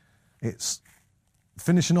 it's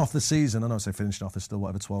finishing off the season. I know I say finishing off, there's still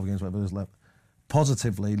 12 games, whatever there's left.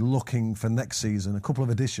 Positively looking for next season, a couple of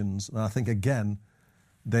additions. And I think, again,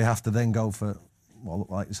 they have to then go for... Well,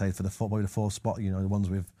 like you say, for the 4th spot, you know, the ones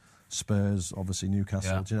with Spurs, obviously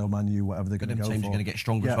Newcastle, Man U, whatever they're going to go for. Teams are going to get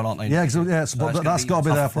stronger as well, aren't they? Yeah, but that's got to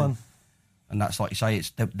be their plan. And that's, like you say,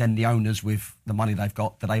 it's then the owners with the money they've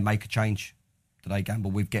got, do they make a change? Do they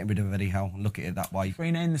gamble with getting rid of Eddie Howe and look at it that way?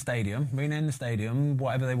 Rename the stadium,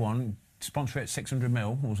 whatever they want, sponsor it 600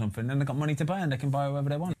 mil or something, and they've got money to buy, and they can buy whoever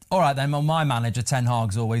they want. All right, then, well, my manager, Ten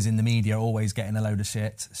Hag's always in the media, always getting a load of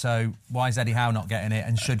shit. So why is Eddie Howe not getting it?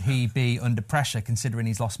 And should he be under pressure, considering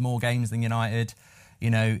he's lost more games than United? You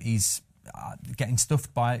know, he's getting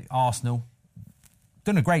stuffed by Arsenal.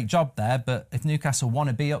 Done a great job there, but if Newcastle want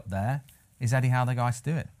to be up there, is Eddie Howe the guy to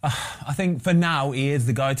do it? I think for now he is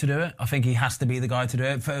the guy to do it. I think he has to be the guy to do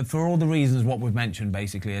it for all the reasons what we've mentioned.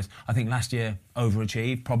 Basically, is I think last year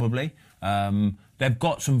overachieved probably. They've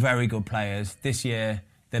got some very good players this year.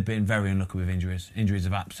 They've been very unlucky with injuries. Injuries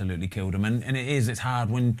have absolutely killed them. And it's hard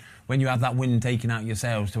when you have that wind taken out your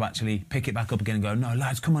sails to actually pick it back up again and go, no,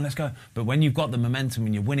 lads, come on, let's go. But when you've got the momentum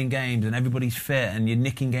and you're winning games and everybody's fit and you're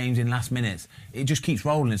nicking games in last minutes, it just keeps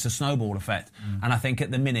rolling. It's a snowball effect. And I think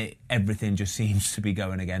at the minute, everything just seems to be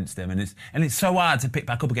going against them. And it's so hard to pick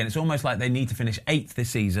back up again. It's almost like they need to finish 8th this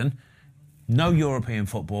season, no European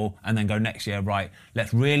football, and then go next year, right,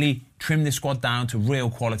 let's really trim this squad down to real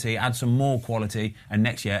quality, add some more quality, and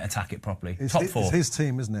next year attack it properly. Top four. It's his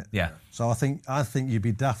team, isn't it? Yeah. So I think you'd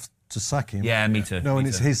be daft to sack him. Yeah, me too. Knowing me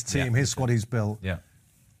it's too. his team, his squad he's built. Yeah.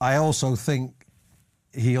 I also think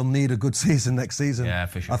he'll need a good season next season. Yeah,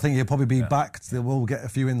 for sure. I think he'll probably be backed. They will get a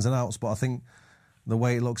few ins and outs, but I think the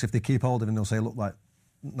way it looks, if they keep hold of him, they'll say, look, like,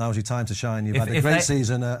 now's your time to shine. You've had a great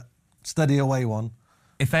season, a steady away one.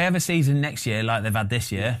 If they have a season next year like they've had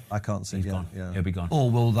this year, I can't see. he's gone. Yeah. He'll be gone.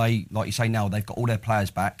 Or will they, like you say now, they've got all their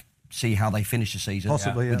players back, see how they finish the season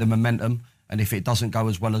Possibly, with the momentum, and if it doesn't go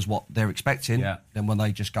as well as what they're expecting, then when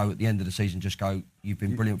they just go at the end of the season, just go, you've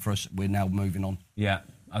been brilliant for us, we're now moving on. Yeah.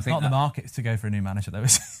 I think Not the markets to go for a new manager, though,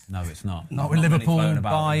 is it? No, it's not. Not with Liverpool,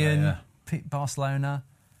 Bayern, Yeah. Barcelona.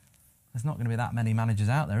 There's not going to be that many managers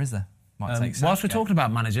out there, is there? Might take Whilst we're talking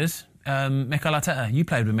about managers, Mikel Arteta, you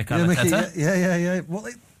played with Mikel Arteta. Yeah. Well,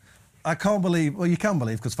 I can't believe. Well, you can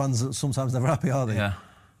believe because fans are sometimes never happy, are they? Yeah.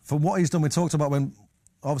 For what he's done, we talked about when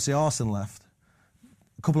obviously Arsene left.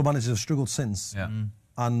 A couple of managers have struggled since. Yeah.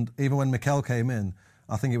 And even when Mikel came in,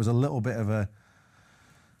 I think it was a little bit of a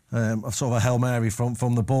sort of a Hail Mary from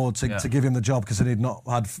the board to give him the job because he'd not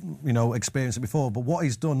had experience it before. But what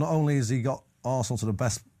he's done, not only has he got Arsenal to the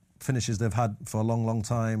best finishes they've had for a long, long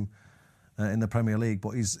time in the Premier League,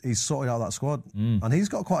 but he's sorted out that squad, and he's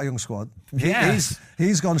got quite a young squad. Yes.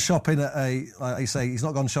 He's gone shopping at like I say, he's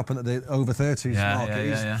not gone shopping at the over 30s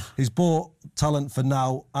market. He's bought talent for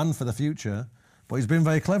now and for the future, but he's been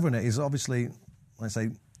very clever in it. He's obviously, like I say,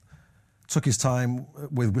 took his time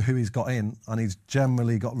with who he's got in, and he's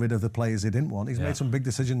generally got rid of the players he didn't want. He's made some big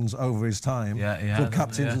decisions over his time, club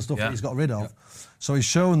captains and stuff that he's got rid of. So he's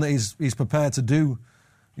shown that he's prepared to do,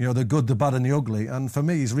 the good, the bad, and the ugly. And for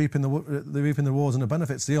me, he's reaping the rewards and the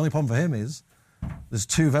benefits. The only problem for him is there's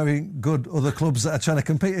two very good other clubs that are trying to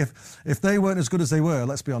compete. If they weren't as good as they were,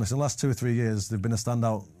 let's be honest, in the last 2 or 3 years, they've been a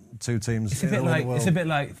standout two teams. It's a bit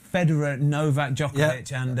like Federer, Novak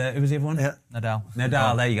Djokovic, and who was the other one? Yeah.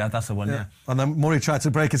 Nadal. There you go. That's the one. Yeah. And then Murray tried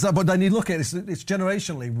to break it. But then you look at it, it's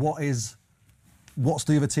generationally what's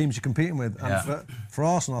the other teams you're competing with. And for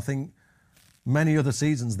Arsenal, I think many other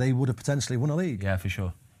seasons they would have potentially won a league. Yeah, for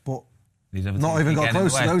sure. But these other not even got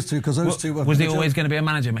close to those two because those two were. Was he always going to be a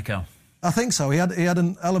manager, Mikel? I think so. He had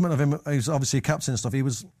an element of him. He was obviously a captain and stuff. He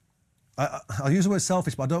was. I use the word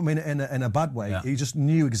selfish, but I don't mean it in a bad way. Yeah. He just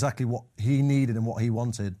knew exactly what he needed and what he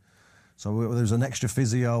wanted. So there was an extra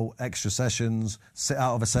physio, extra sessions, sit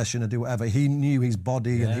out of a session and do whatever. He knew his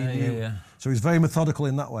body and he knew. Yeah. So he was very methodical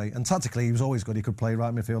in that way. And tactically, he was always good. He could play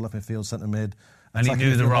right midfield, left midfield, centre mid. And he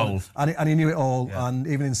knew the roles. And he knew it all. Yeah. And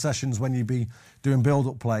even in sessions when you'd be doing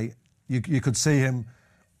build-up play, you could see him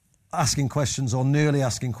asking questions or nearly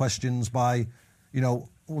asking questions by,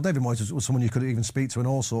 well, David Moyes was someone you could even speak to and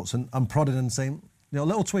all sorts and prodding and saying,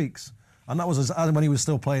 little tweaks. And that was when he was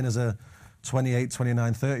still playing as a 28,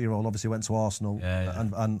 29, 30-year-old. Obviously went to Arsenal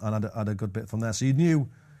and had a good bit from there. So you knew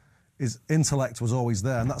his intellect was always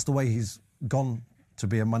there, and that's the way he's gone to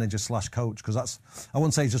be a manager/coach, because I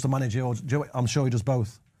wouldn't say he's just a manager, I'm sure he does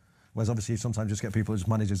both. Whereas obviously you sometimes just get people as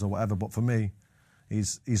managers or whatever, but for me,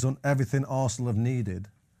 he's done everything Arsenal have needed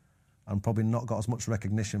and probably not got as much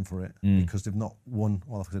recognition for it because they've not won,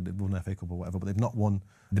 well, like I said, they've won FA Cup or whatever, but they've not won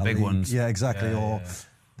the big ones. Yeah, exactly.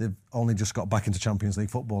 They've only just got back into Champions League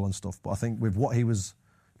football and stuff. But I think with what he was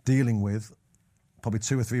dealing with, probably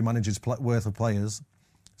 2 or 3 managers' worth of players,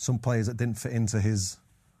 some players that didn't fit into his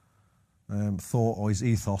thought or his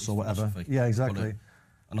ethos or whatever. Philosophy. Yeah, exactly.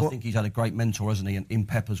 And I think he's had a great mentor, hasn't he, in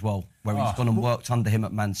Pep as well, where he's gone and worked under him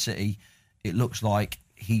at Man City. It looks like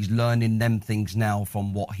he's learning them things now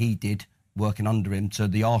from what he did working under him to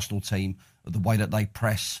the Arsenal team, the way that they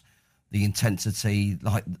press, the intensity,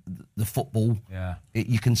 like the football. Yeah,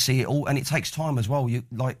 you can see it all, and it takes time as well.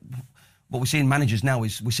 What we're seeing managers now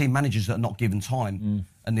is we're seeing managers that are not given time,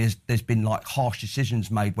 and there's been like harsh decisions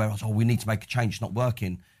made where we need to make a change, it's not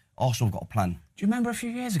working. Arsenal have got a plan. Do you remember a few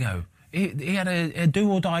years ago? He had a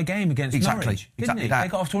do-or-die game against Norwich, didn't he? That. They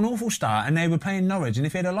got off to an awful start, and they were playing Norwich, and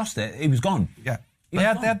if he'd have lost it, he was gone. Yeah.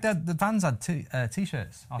 The fans had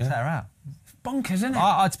T-shirts. I'll set her out. It's bonkers, isn't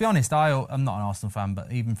it? To be honest, I'm not an Arsenal fan,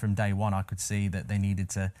 but even from day one, I could see that they needed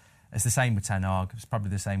to. It's the same with Ten Hag. It's probably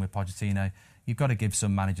the same with Pochettino. You've got to give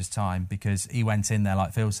some managers time because he went in there,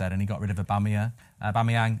 like Phil said, and he got rid of Aubameyang,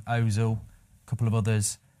 Ozil, a couple of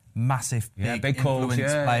others. Massive, big calls,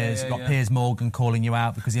 influence players. You've got Piers Morgan calling you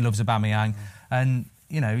out because he loves Aubameyang. And,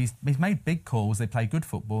 he's made big calls. They play good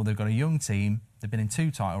football. They've got a young team. They've been in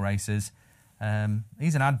 2 title races.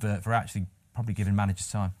 He's an advert for actually probably giving managers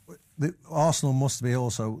time. Arsenal must be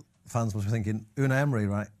also, fans must be thinking, Unai Emery,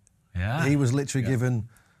 right? Yeah. He was literally given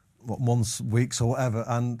months, weeks or whatever,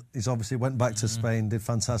 and he's obviously went back to Spain, did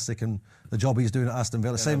fantastic, and the job he's doing at Aston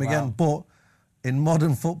Villa, same again. But in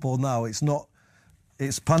modern football now, it's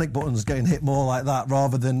panic buttons getting hit more like that,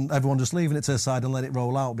 rather than everyone just leaving it to the side and let it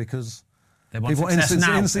roll out, because they want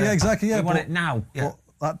success now. Yeah, exactly. Yeah, they want it now. But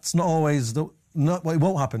that's not always it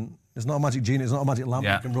won't happen. It's not a magic genie. It's not a magic lamp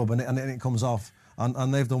you can rub and it comes off.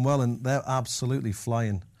 And they've done well, and they're absolutely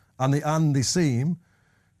flying. And they seem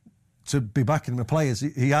to be backing the players.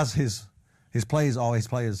 He has his players are his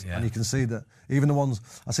players, and you can see that even the ones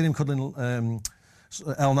I've seen him cuddling.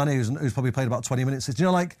 El Nani, who's probably played about 20 minutes. Do you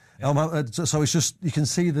know, like, so it's just, you can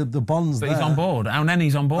see the bonds but there. He's on board. El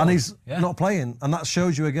Nani's on board. And he's not playing. And that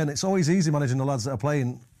shows you, again, it's always easy managing the lads that are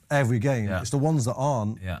playing every game. Yeah. It's the ones that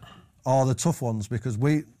aren't are the tough ones, because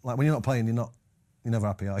when you're not playing, you're never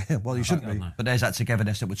happy, are you? Well, you shouldn't be. But there's that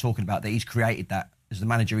togetherness that we're talking about, that he's created that. As the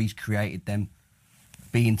manager, he's created them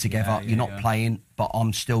being together. You're not playing, but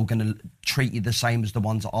I'm still going to treat you the same as the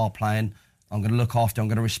ones that are playing. I'm going to look after you, I'm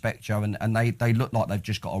going to respect you. And they look like they've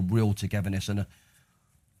just got a real togetherness and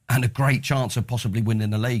a great chance of possibly winning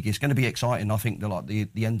the league. It's going to be exciting. I think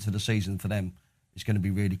the end of the season for them is going to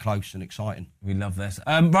be really close and exciting. We love this.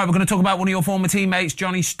 Right, we're going to talk about one of your former teammates,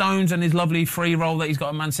 Johnny Stones, and his lovely free role that he's got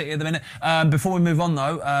at Man City at the minute. Before we move on,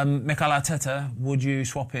 though, Mikel Arteta, would you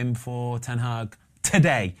swap him for Ten Hag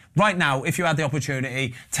today? Right now, if you had the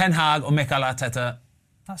opportunity, Ten Hag or Mikel Arteta?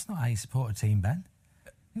 That's not how you support a team, Ben.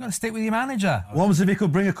 You've got to stick with your manager. What was if he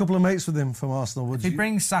could bring a couple of mates with him from Arsenal? Would if he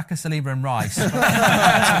brings Saka, Saliba and Rice,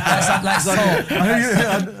 let's talk.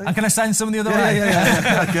 And can I send some of the other way?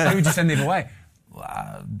 Yeah. Okay. Who would you send the other way?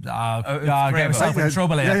 Get myself in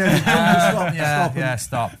trouble here.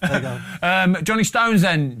 Stop. There you go. Johnny Stones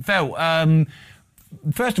then, Phil.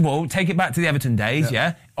 First of all, take it back to the Everton days,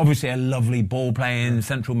 yeah? Obviously a lovely ball-playing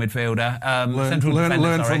central midfielder.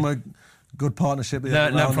 Learn from a good partnership.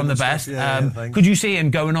 Learn from the best. Could you see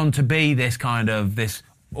him going on to be this kind of,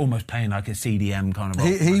 almost playing like a CDM kind of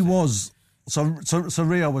role? He was. So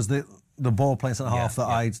Rio was the ball playing centre half that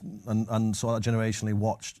I and sort of generationally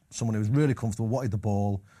watched. Someone who was really comfortable, wanted the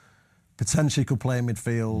ball, potentially could play in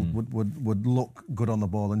midfield, would look good on the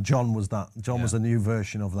ball. And John was that. John was a new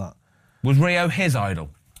version of that. Was Rio his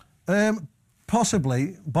idol?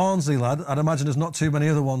 Possibly. Barnsley lad. I'd imagine there's not too many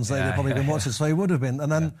other ones that they've probably been watching, so he would have been.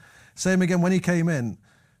 And then, same again, when he came in,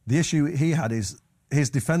 the issue he had is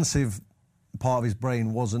his defensive part of his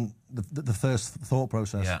brain wasn't the first thought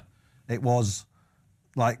process. Yeah. It was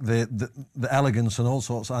like the elegance and all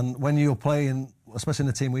sorts. And when you're playing, especially in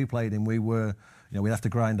the team we played in, we'd have to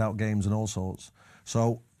grind out games and all sorts.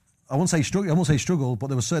 So I won't say struggle, but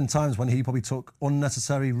there were certain times when he probably took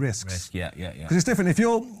unnecessary risks. Yeah. Because it's different. If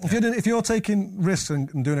you're taking risks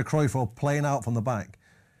and doing a Cruyff or playing out from the back,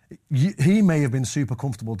 he may have been super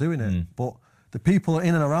comfortable doing it, but the people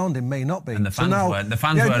in and around him may not be. And the fans weren't. The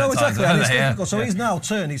fans weren't. No, exactly. And it's difficult. So he's now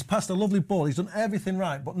turned. He's passed a lovely ball. He's done everything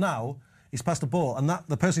right, but now he's passed the ball, and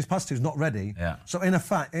the person he's passed to is not ready. Yeah. So in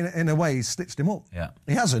a way, he's stitched him up. Yeah.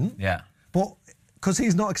 He hasn't. Yeah. But because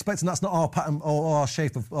he's not expecting, that's not our pattern or our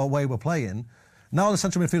shape of our way we're playing. Now the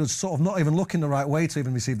central midfielder's sort of not even looking the right way to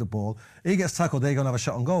even receive the ball. He gets tackled, they're going to have a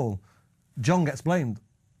shot on goal. John gets blamed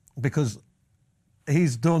because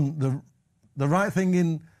he's done the right thing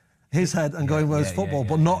in his head and going where's football,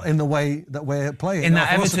 but not in the way that we're playing. In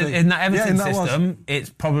that Everton system, it's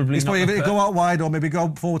probably not. Either go out wide or maybe go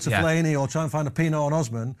forward to Fellaini or try and find a Pino on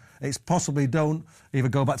Osman. It's possibly don't either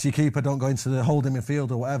go back to your keeper, don't go into the holding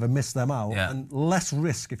midfield or whatever, miss them out, and less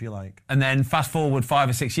risk, if you like. And then fast forward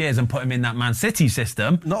 5 or 6 years and put him in that Man City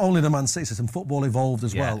system. Not only the Man City system, football evolved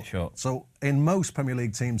as well. Sure. So in most Premier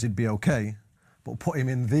League teams, he'd be okay, but put him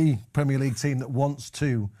in the Premier League team that wants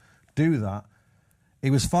to do that, he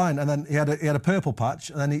was fine. And then he had a purple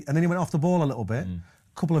patch, and then he went off the ball a little bit, a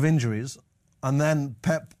couple of injuries, and then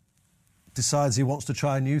Pep decides he wants to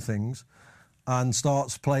try new things and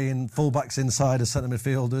starts playing fullbacks inside as centre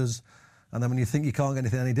midfielders. And then when you think you can't get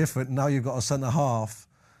anything any different, now you've got a centre half,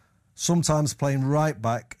 sometimes playing right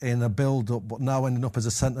back in a build-up, but now ending up as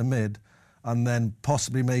a centre mid, and then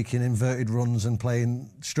possibly making inverted runs and playing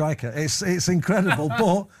striker. It's incredible,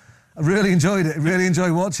 but I really enjoyed it. Really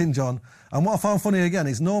enjoyed watching John. And what I found funny again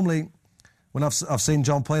is normally when I've seen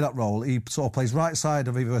John play that role, he sort of plays right side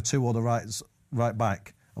of either a 2 or the right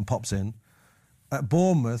back and pops in. At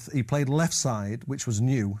Bournemouth, he played left side, which was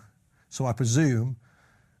new. So I presume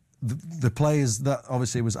the players that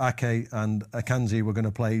obviously was Ake and Akanji were going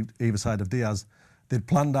to play either side of Diaz. They'd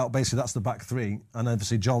planned out basically that's the back three, and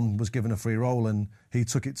obviously John was given a free role and he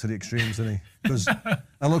took it to the extremes, didn't he? Because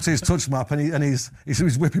I looked at his touch map and he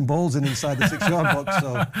was whipping balls inside the 6-yard box.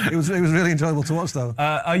 So it was really enjoyable to watch, though.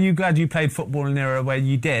 Are you glad you played football in an era where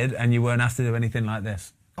you did and you weren't asked to do anything like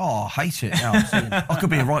this? Oh, I hate it now. I could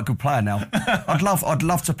be a right good player now. I'd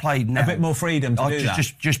love to play now. A bit more freedom to do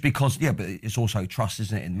that. Just because, but it's also trust,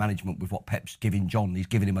 isn't it, in management with what Pep's giving John. He's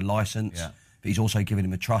giving him a licence, but he's also giving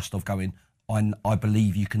him a trust of going, I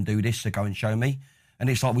believe you can do this, so go and show me. And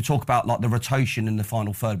it's like we talk about like the rotation in the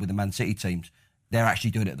final third with the Man City teams. They're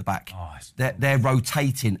actually doing it at the back. Oh, they're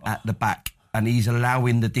rotating at the back, and he's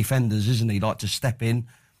allowing the defenders, isn't he, like to step in,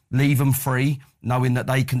 leave them free, knowing that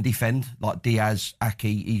they can defend, like Diaz,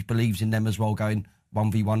 Aki, he believes in them as well, going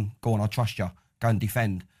 1v1, go on, I trust you, go and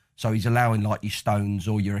defend. So he's allowing like your Stones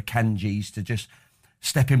or your Akanjis to just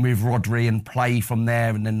step in with Rodri and play from there,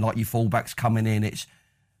 and then like your fullbacks coming in. It's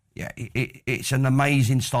an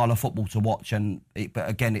amazing style of football to watch, but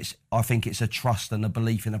again, I think it's a trust and a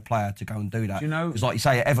belief in a player to go and do that. Do you know, because like you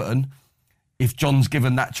say at Everton, if John's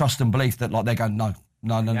given that trust and belief that like they're going, no,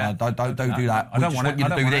 don't do that. I don't want you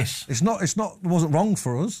to do this. It wasn't wrong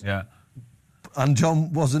for us. Yeah. And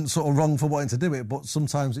John wasn't sort of wrong for wanting to do it, but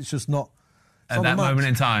sometimes it's just not at that moment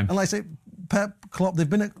in time. And like I say, Pep, Klopp, they've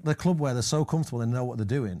been at the club where they're so comfortable and know what they're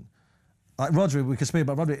doing. Like Rodri, we could speak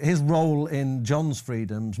about Rodri. His role in John's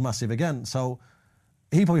freedom's massive again. So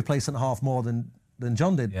he probably played centre half more than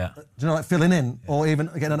John did. Yeah. Do you know, like filling in or even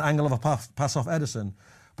getting an angle of a pass off Ederson.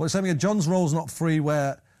 But it's saying John's role's not free.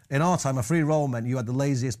 Where in our time a free role meant you had the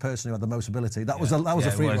laziest person who had the most ability. That was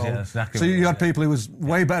a free role. Yeah, exactly so you had people who was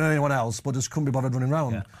way better than anyone else, but just couldn't be bothered running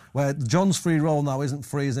around. Yeah. Where John's free role now isn't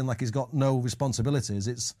free, as in like he's got no responsibilities.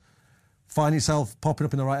 It's find yourself popping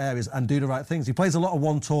up in the right areas and do the right things. He plays a lot of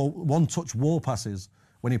one-touch wall passes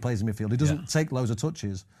when he plays in midfield. He doesn't take loads of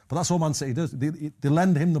touches, but that's all Man City does. They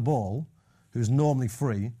lend him the ball, who's normally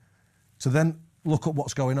free, to then look at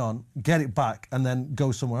what's going on, get it back, and then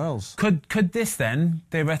go somewhere else. Could this then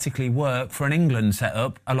theoretically work for an England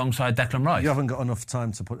setup alongside Declan Rice? You haven't got enough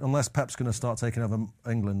time to put, unless Pep's going to start taking over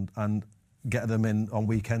England and get them in on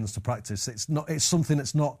weekends to practice. It's something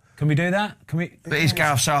that's not. Can we do that? But is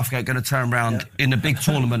Gareth Southgate going to turn around in a big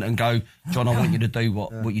tournament and go, John, I want you to do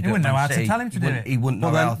what you do? He wouldn't know how to tell him to do it. He wouldn't know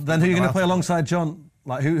how. Then who are you going to play alongside John?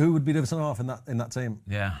 Like who would be the centre half in that team?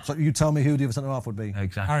 Yeah. So you tell me who the centre half would be.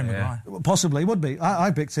 Exactly. Harry Maguire. Possibly would be. I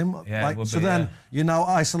picked him. Yeah, it would so be, then you're now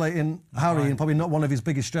isolating Harry and probably not one of his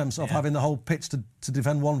biggest strengths of having the whole pitch to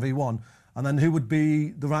defend 1v1. And then who would be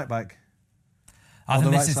the right back? I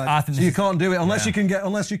think you can't do it unless you can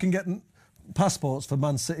get passports for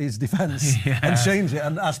Man City's defence and change it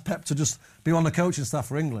and ask Pep to just be on the coaching staff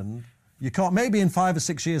for England. You can't. Maybe in 5 or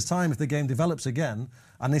 6 years' time, if the game develops again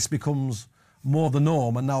and this becomes more the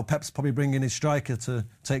norm, and now Pep's probably bringing his striker to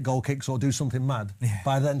take goal kicks or do something mad. Yeah.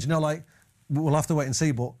 By then, do you know, like we'll have to wait and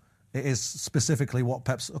see. But it is specifically what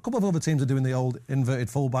Pep's. A couple of other teams are doing the old inverted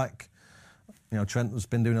fullback. You know, Trent has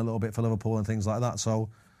been doing a little bit for Liverpool and things like that. So.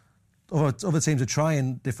 Other teams are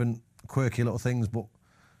trying different quirky little things, but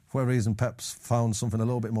for whatever reason, Pep's found something a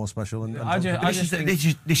little bit more special.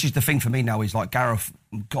 This is the thing for me now. Is like Gareth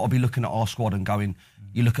got to be looking at our squad and going.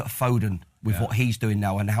 You look at Foden with what he's doing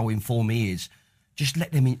now and how informed he is. Just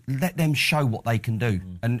let them show what they can do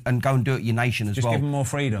and go and do it at your nation as well. Just give them more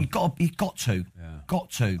freedom. You've got to.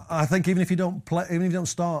 I think even if you don't play, even if you don't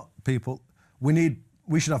start people, we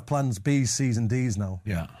should have plans B, C's, and D's now.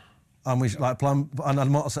 Yeah. And we should plan,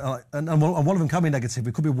 and one of them can be negative.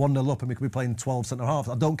 We could be 1-0 up, and we could be playing 12 centre halves.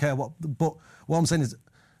 I don't care what, but what I'm saying is,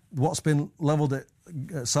 what's been levelled at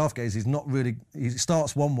Southgate is he's not really. He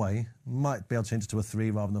starts one way, might be able to change it to a 3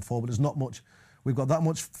 rather than a 4, but there's not much. We've got that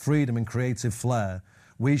much freedom and creative flair.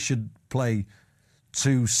 We should play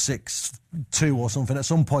 2-6-2 or something at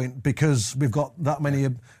some point because we've got that many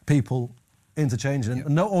people interchanging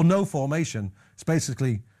and no formation. It's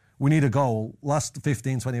basically. We need a goal. Last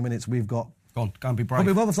 15, 20 minutes, we've got... Go and be brave.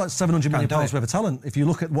 We've got like £700 million worth of talent. If you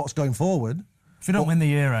look at what's going forward... If we don't win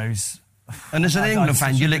the Euros... And as an England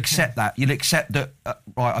fan, you'll accept that. You'll accept that,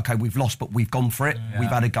 right, OK, we've lost, but we've gone for it. We've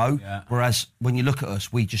had a go. Yeah. Whereas when you look at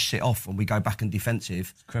us, we just sit off and we go back and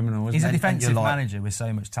defensive. It's criminal, isn't it? He's a defensive manager with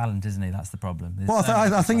so much talent, isn't he? That's the problem. Well,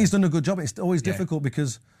 I think he's done a good job. It's always difficult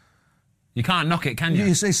because... You can't knock it, can you?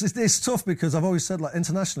 It's tough because I've always said, like,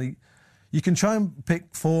 internationally... You can try and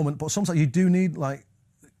pick form, but sometimes you do need, like,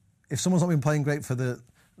 if someone's not been playing great for the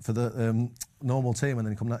normal team and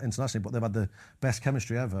then come out internationally, but they've had the best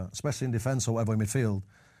chemistry ever, especially in defence or whatever in midfield,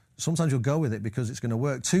 sometimes you'll go with it because it's going to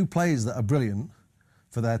work. 2 players that are brilliant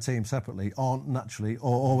for their team separately aren't naturally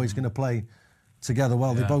or always going to play together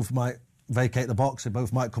well. They both might vacate the box, they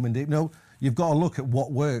both might come in deep. No, you've got to look at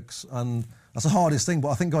what works, and that's the hardest thing.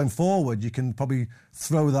 But I think going forward, you can probably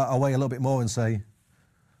throw that away a little bit more and say,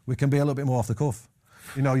 we can be a little bit more off the cuff.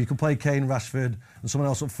 You know, you can play Kane, Rashford, and someone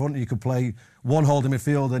else up front. You could play one holding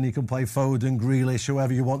midfield, and you can play Foden, Grealish,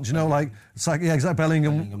 whoever you want. Do you know, like, it's like, yeah, exactly,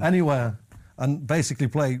 Bellingham, anywhere. And basically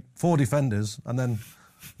play 4 defenders, and then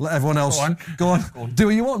let everyone else go on. Do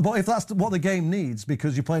what you want. But if that's what the game needs,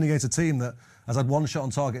 because you're playing against a team that has had 1 shot on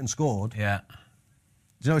target and scored. Yeah.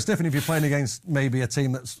 Do you know, it's different if you're playing against maybe a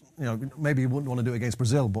team that's, you know, maybe you wouldn't want to do it against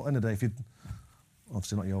Brazil, but in the day, if you...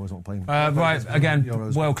 Obviously not, you always want playing. Right, again,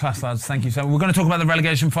 world-class lads, thank you so much. We're going to talk about the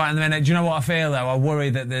relegation fight in a minute. Do you know what I feel, though? I worry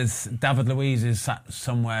that there's David Luiz is sat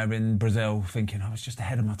somewhere in Brazil thinking, I was just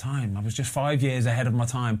ahead of my time. I was just 5 years ahead of my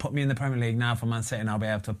time. Put me in the Premier League now for Man City and I'll be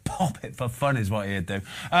able to pop it for fun is what he'd do.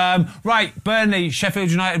 Right, Burnley,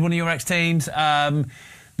 Sheffield United, one of your ex-teams.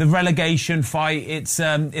 The relegation fight, it's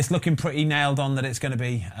looking pretty nailed on that it's going to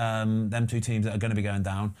be them 2 teams that are going to be going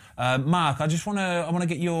down. Mark, I want to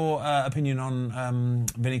get your opinion on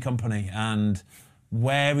Vinny Kompany and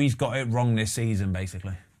where he's got it wrong this season,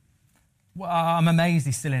 basically. Well, I'm amazed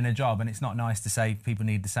he's still in a job, and it's not nice to say people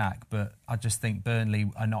need the sack, but I just think Burnley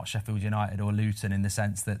are not Sheffield United or Luton in the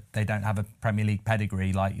sense that they don't have a Premier League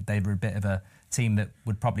pedigree. Like, they were a bit of a team that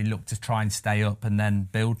would probably look to try and stay up and then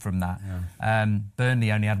build from that. Yeah.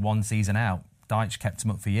 Burnley only had 1 season out. Dyche kept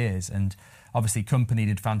him up for years, and obviously Kompany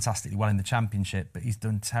did fantastically well in the Championship, but he's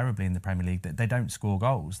done terribly in the Premier League. They don't score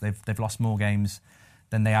goals. They've lost more games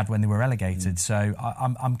than they had when they were relegated. So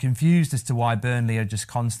I'm confused as to why Burnley are just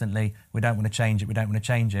constantly, we don't want to change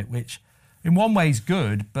it, which in one way is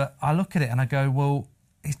good, but I look at it and I go, well,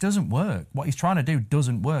 it doesn't work. What he's trying to do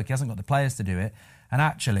doesn't work. He hasn't got the players to do it. And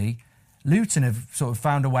actually, Luton have sort of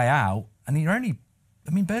found a way out, and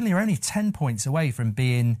Burnley are only 10 points away from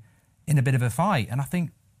being in a bit of a fight. And I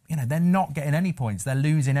think, you know, they're not getting any points. They're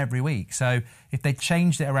losing every week. So if they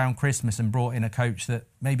changed it around Christmas and brought in a coach that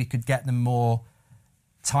maybe could get them more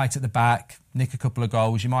tight at the back, nick a couple of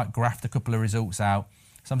goals, you might graft a couple of results out.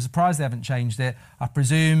 So I'm surprised they haven't changed it. I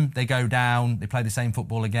presume they go down, they play the same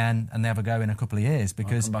football again, and they have a go in a couple of years.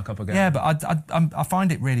 Because come back up again. Yeah, but I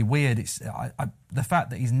find it really weird. It's the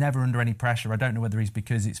fact that he's never under any pressure. I don't know whether he's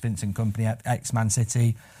because it's Vincent Kompany, ex-Man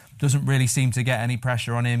City, doesn't really seem to get any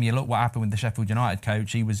pressure on him. You look what happened with the Sheffield United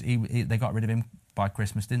coach. They got rid of him by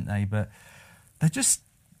Christmas, didn't they? But they're just...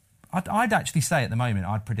 I'd actually say at the moment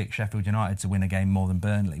I'd predict Sheffield United to win a game more than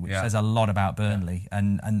Burnley, which says a lot about Burnley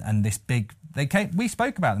and this big. We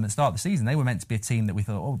spoke about them at the start of the season. They were meant to be a team that we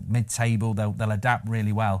thought, oh, mid-table, they'll adapt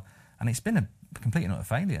really well, and it's been a complete and utter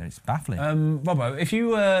failure. It's baffling. Robbo, if you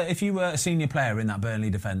were a senior player in that Burnley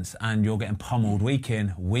defence and you're getting pummeled week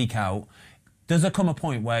in, week out, does there come a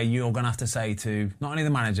point where you're going to have to say to not only the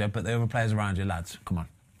manager but the other players around you, lads, come on.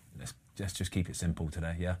 Let's just keep it simple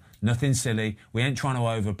today, yeah? Nothing silly. We ain't trying to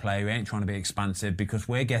overplay. We ain't trying to be expansive because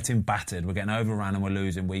we're getting battered. We're getting overrun and we're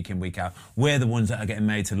losing week in, week out. We're the ones that are getting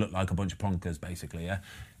made to look like a bunch of plonkers, basically, yeah?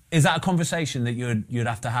 Is that a conversation that you'd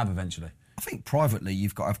have to have eventually? I think privately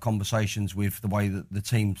you've got to have conversations with the way that the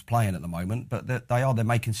team's playing at the moment, but they're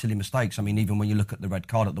making silly mistakes. I mean, even when you look at the red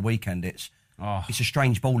card at the weekend, it's a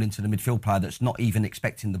strange ball into the midfield player that's not even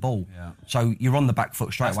expecting the ball. Yeah. So you're on the back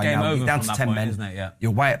foot straight away now. You're down to 10 men. Isn't it? Yeah.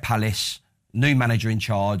 You're away at Palace, new manager in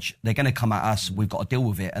charge. They're going to come at us. We've got to deal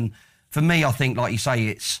with it. And for me, I think, like you say,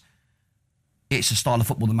 it's a style of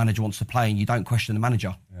football the manager wants to play, and you don't question the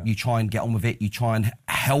manager. Yeah. You try and get on with it. You try and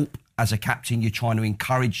help as a captain. You're trying to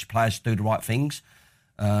encourage players to do the right things.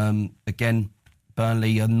 Again,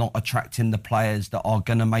 Burnley are not attracting the players that are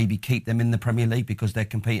going to maybe keep them in the Premier League because they're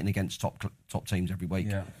competing against top teams every week.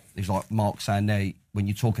 Yeah. It's like Mark saying there, when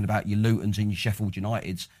you're talking about your Lutons and your Sheffield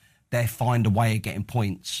Uniteds, they find a way of getting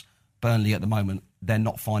points. Burnley at the moment, they're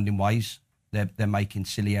not finding ways. They're making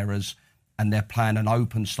silly errors and they're playing an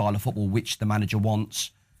open style of football which the manager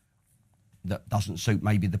wants that doesn't suit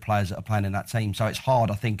maybe the players that are playing in that team. So it's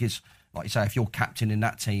hard, I think, is like you say, if you're captain in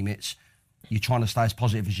that team, you're trying to stay as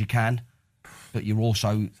positive as you can. But you're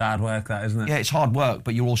also... It's hard work, that, isn't it? Yeah, it's hard work,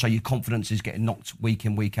 but your confidence is getting knocked week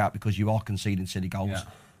in, week out because you are conceding silly goals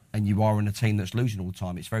and you are in a team that's losing all the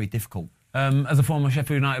time. It's very difficult. As a former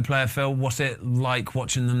Sheffield United player, Phil, what's it like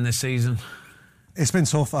watching them this season? It's been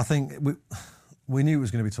tough. I think we knew it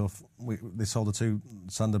was going to be tough. They sold the 2,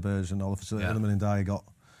 Sander Berge and Oliver Illiman and Dyer got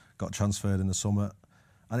transferred in the summer.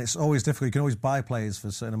 And it's always difficult. You can always buy players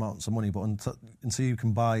for certain amounts of money, but until you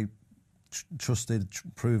can buy trusted,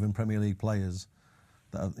 proven Premier League players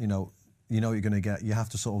that are, you know what you're going to get. You have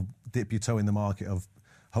to sort of dip your toe in the market of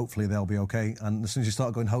hopefully they'll be okay. And as soon as you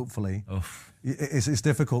start going hopefully, it's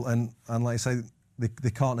difficult. And like I say, they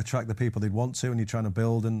can't attract the people they'd want to, and you're trying to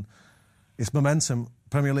build. And it's momentum.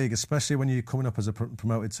 Premier League, especially when you're coming up as a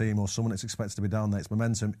promoted team or someone that's expected to be down there, it's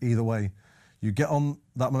momentum either way. You get on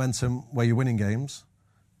that momentum where you're winning games,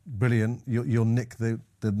 brilliant, you'll nick the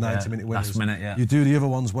 90-minute winners. Last minute, yeah. You do the other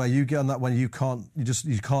ones where you get on that when you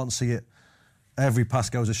can't see it. Every pass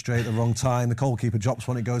goes astray at the wrong time. The goalkeeper drops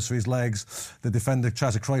when it goes through his legs. The defender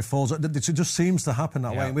tries to cry, falls. It just seems to happen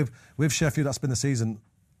that way. And with Sheffield, that's been the season,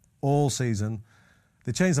 all season.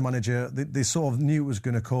 They changed the manager. They sort of knew it was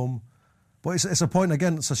going to come. But it's a point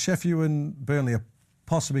again. So Sheffield and Burnley are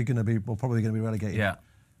probably going to be relegated. Yeah.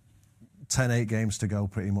 10-8 games to go,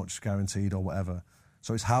 pretty much guaranteed, or whatever.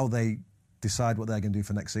 So it's how they decide what they're going to do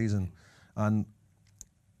for next season. And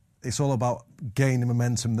it's all about gaining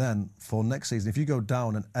momentum then for next season. If you go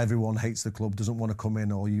down and everyone hates the club, doesn't want to come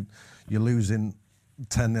in, or you're losing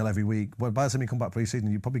 10-0 every week, well, by the time you come back pre-season,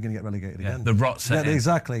 you're probably going to get relegated again. The rot set in.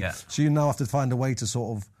 Exactly. Yeah. So you now have to find a way to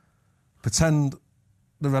sort of pretend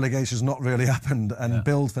the relegation's not really happened and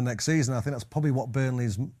build for next season. I think that's probably what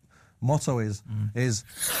Burnley's motto is,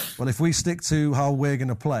 well, if we stick to how we're going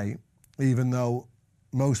to play, even though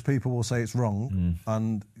most people will say it's wrong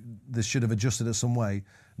and this should have adjusted it some way,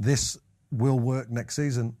 this will work next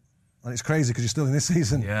season. And it's crazy because you're still in this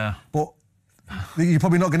season. Yeah. But you're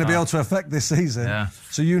probably not going to be able to affect this season. Yeah.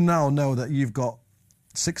 So you now know that you've got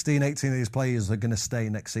 16, 18 of these players that are going to stay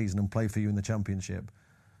next season and play for you in the Championship.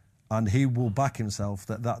 And he will back himself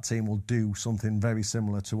that team will do something very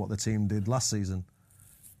similar to what the team did last season.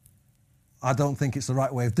 I don't think it's the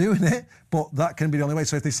right way of doing it, but that can be the only way.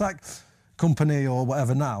 So if they sack Company or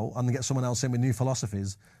whatever now and they get someone else in with new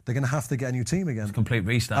philosophies, they're going to have to get a new team again. It's a complete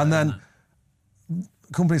restart. And then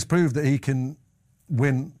Company's proved that he can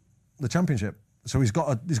win the Championship. So he's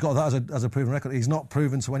got that as a proven record. He's not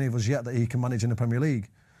proven to any of us yet that he can manage in the Premier League,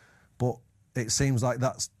 but it seems like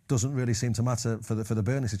that doesn't really seem to matter for the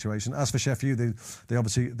Burnley situation. As for Sheffield, they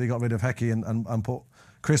obviously got rid of Hecky and put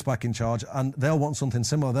Chris back in charge, and they'll want something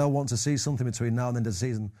similar. They'll want to see something between now and the end of the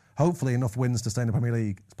season. Hopefully enough wins to stay in the Premier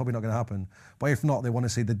League. It's probably not going to happen. But if not, they want to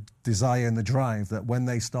see the desire and the drive that when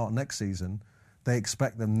they start next season, they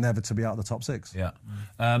expect them never to be out of the top six. Yeah.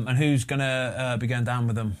 And who's going to be going down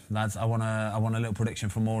with them, lads? I want a little prediction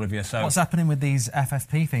from all of you. So what's happening with these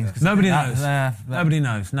FFP things? Nobody knows. Nobody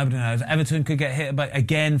knows. Everton could get hit, but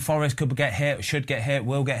again, Forest could get hit, should get hit,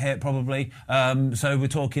 will get hit probably. So we're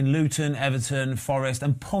talking Luton, Everton, Forest,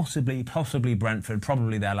 and possibly Brentford.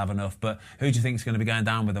 Probably they'll have enough. But who do you think is going to be going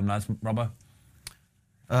down with them, lads? Robbo?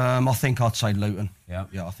 I think I'd say Luton. Yeah,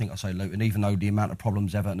 I think I'd say Luton. Even though the amount of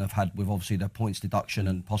problems Everton have had with obviously their points deduction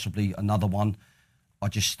and possibly another one, I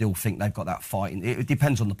just still think they've got that fighting. It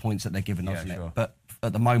depends on the points that they're given, doesn't it? But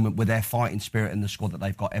at the moment, with their fighting spirit and the squad that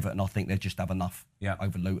they've got, Everton, I think they just have enough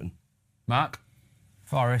over Luton. Mark?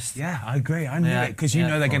 Forest. Yeah, I agree. I knew it because you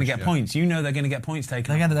know they're going to get points. You know they're going to get points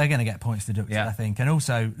taken. They're going to get points deducted, I think. And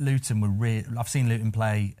also, Luton were I've seen Luton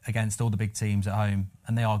play against all the big teams at home,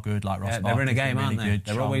 and they are good. Like Ross, they're in a game, aren't they?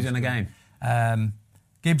 They're always in a game.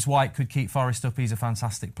 Gibbs White could keep Forest up. He's a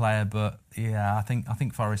fantastic player, but I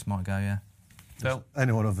think Forest might go. Yeah. Phil?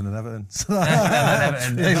 Anyone other than Everton.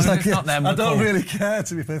 I don't really care,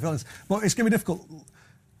 to be perfectly honest. But it's going to be difficult.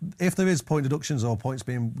 If there is point deductions or points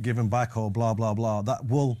being given back or blah, blah, blah, that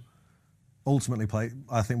will ultimately play,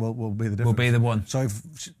 I think, will be the difference. Will be the one. So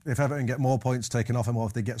if Everton get more points taken off him, or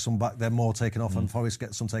if they get some back, they're more taken off, and Forest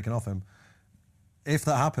gets some taken off him. If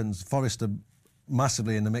that happens, Forest are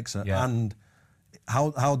massively in the mixer. Yeah. And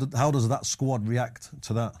how does that squad react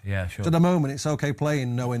to that? Yeah, sure. So at the moment, it's okay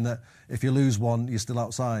playing, knowing that if you lose one, you're still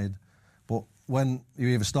outside. But when you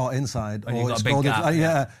either start inside, or it's called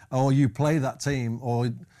or you play that team, or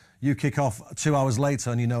you kick off 2 hours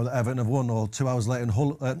later and you know that Everton have won, or 2 hours later and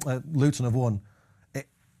Luton have won.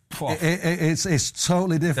 It's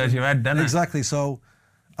totally different. Does your head, doesn't it? Exactly. So,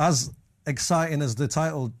 as exciting as the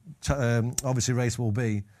title obviously race will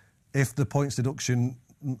be, if the points deduction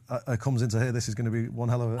comes into here, this is going to be one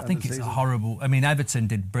hell of a. I think it's horrible. I mean, Everton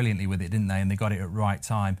did brilliantly with it, didn't they? And they got it at right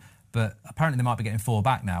time. But apparently they might be getting 4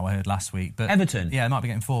 back now, I heard last week. But Everton? Yeah, they might be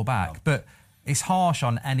getting 4 back. Oh. But it's harsh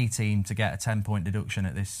on any team to get a 10-point deduction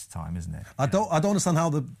at this time, isn't it? I don't understand how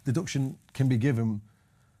the deduction can be given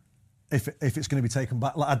if it's going to be taken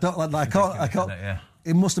back. I can't. Yeah.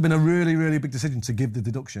 It must have been a really, really big decision to give the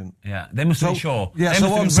deduction. Yeah, they must have been sure. Yeah, so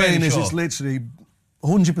what I'm saying is it's literally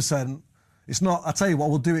 100%. It's not. I tell you what,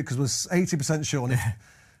 we'll do it because we're 80% sure. And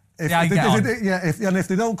if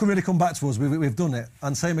they don't really come back to us, we've done it.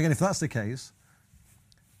 And same again, if that's the case,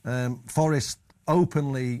 Forest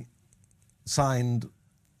openly signed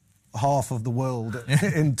half of the world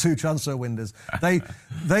in 2 transfer windows. They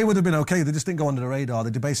would have been okay. They just didn't go under the radar. They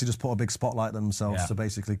basically just put a big spotlight on themselves to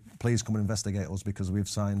basically, please come and investigate us because we've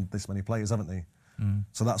signed this many players, haven't they?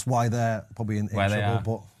 So that's why they're probably in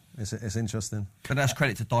trouble. It's interesting. But that's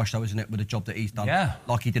credit to Dyche, though, isn't it, with the job that he's done? Yeah.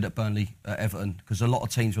 Like he did at Burnley, at Everton. Because a lot of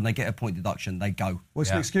teams, when they get a point deduction, they go. Well,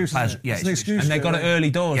 it's an excuse, isn't it? Yeah, it's an excuse. And they got it early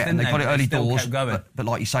doors, Yeah, didn't and they got it early still doors. kept going. But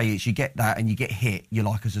like you say, it's you get that and you get hit, you're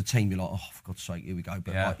like, as a team, you're like, oh, for God's sake, here we go.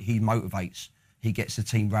 But like, he motivates. He gets the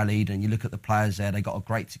team rallied, and you look at the players there, they got a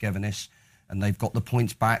great togetherness, and they've got the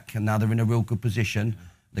points back, and now they're in a real good position.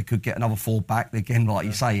 They could get another 4 back, again, like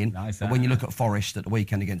you're saying. Nice, but when you look at Forest at the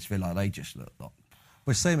weekend against Villa, they just look like...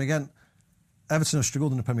 But same again, Everton have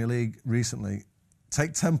struggled in the Premier League recently.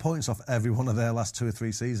 Take 10 points off every one of their last 2 or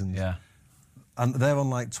 3 seasons. Yeah. And they're on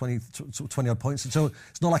like 20 odd points. So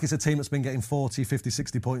it's not like it's a team that's been getting 40, 50,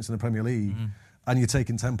 60 points in the Premier League and you're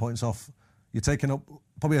taking 10 points off. You're taking up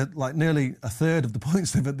probably like nearly a third of the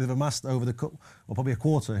points they've amassed over the cup, or probably a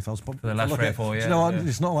quarter if I was... For the last 3 or 4 years. You know,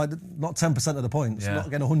 it's not like, not 10% of the points. Yeah. Not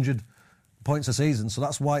getting 100 points a season. So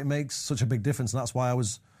that's why it makes such a big difference. And that's why I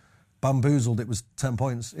was bamboozled it was 10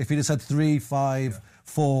 points. If you'd have said 3, 5,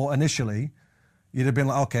 4 initially, you'd have been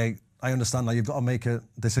like, OK, I understand now, you've got to make a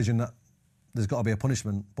decision that there's got to be a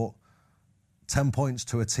punishment. But 10 points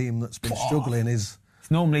to a team that's been struggling is... It's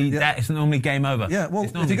normally game over. Yeah, well,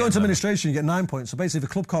 if you go into administration, you get 9 points. So basically, if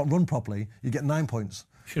a club can't run properly, you get 9 points.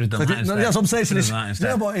 Should have done that instead. Yeah, that's what I'm saying. Should have done that instead.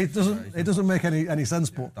 Yeah, but it doesn't make any sense.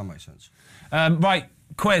 But That makes sense. Right,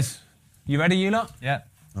 quiz. You ready, you lot? Yeah.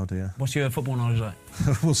 oh dear, What's your football knowledge like?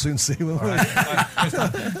 we'll soon see. Won't we?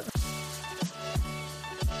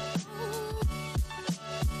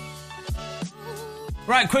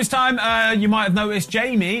 Right, quiz time. You might have noticed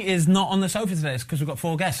Jamie is not on the sofa today because we've got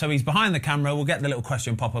 4 guests, so he's behind the camera. We'll get the little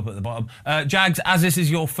question pop up at the bottom. Jags, as this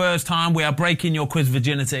is your first time, we are breaking your quiz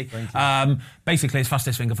virginity. Basically, it's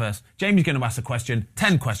fastest finger first. Jamie's going to ask a question,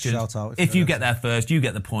 10 questions. Shout out if you get there first, you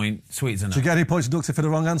get the point. Sweet as enough. Do you get any points deducted for the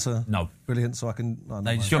wrong answer? No. Brilliant. So I can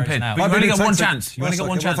Jump in. Now. But you only got one chance. You only got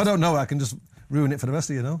one Well, chance. if I don't know, I can just ruin it for the rest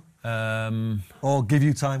of you, know? Or give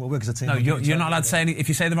you time. We'll work as a team. No, you're not allowed to say anything. If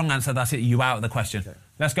you say the wrong answer, that's it. You out of the question. Okay.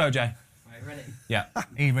 Let's go, Jay. Right, ready? Yeah.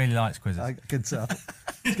 He really likes quizzes. I can tell.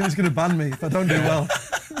 He's going to ban me if I don't do well.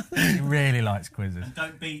 He really likes quizzes. And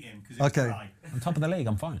don't beat him because it's Okay. right. I'm top of the league.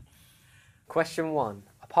 I'm fine. Question 1.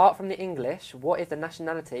 Apart from the English, what is the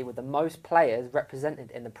nationality with the most players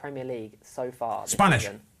represented in the Premier League so far? this Spanish.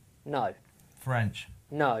 season? No. French.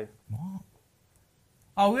 No. What?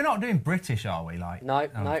 Oh, we're not doing British, are we? Like No,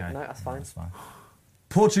 Okay. no, that's fine. That's fine.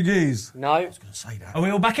 Portuguese. No. Say that. Are we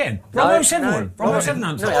all back in? No, Robbo said no. one. Robbo said an No,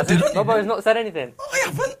 answer. he hasn't. Robbo's not said anything. I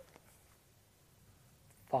haven't.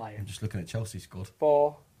 5, I'm just looking at Chelsea squad.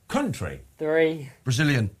 4, Country. 3.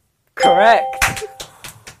 Brazilian. Correct.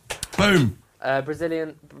 Boom.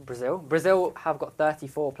 Brazil have got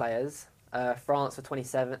 34 players. France with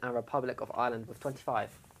 27 and Republic of Ireland with 25.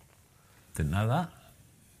 Didn't know that.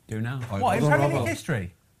 Do now. What, in Premier League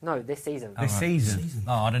history? No, this season. This season.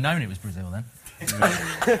 Oh, I'd have known it was Brazil then.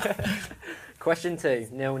 Question 2.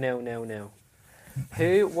 0-0-0-0.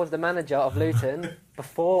 Who was the manager of Luton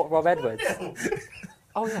before Rob Edwards?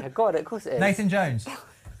 Oh yeah, God, of course it is. Nathan Jones.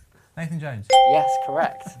 Nathan Jones. Yes,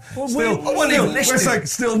 correct. Still, I wasn't even listening. Wait a sec,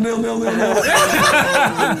 still 0-0-0-0.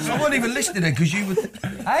 I wasn't even listening then because you were...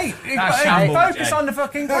 Hey, shambles, focus Jay. on the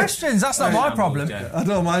fucking questions. That's not my problem. I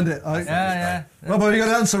don't mind it. Yeah. Robbo, you got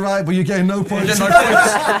to answer right, but you're getting no points. no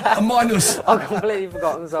points. A minus. I've completely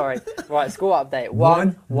forgotten, sorry. Right, score update.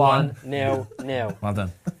 1-1-0-0. Well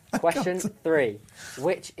done. Question 3.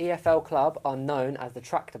 Which EFL club are known as the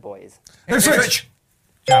Tractor Boys? Ipswich.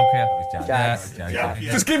 Jagielka. Jags.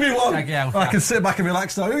 Just give me one. Jagielka. I can sit back and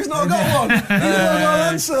relax now. Who's not got one? He's not got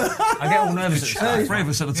an answer. I get all nervous at the start. 3 of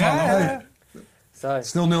us at a time. Yeah. So,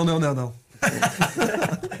 Still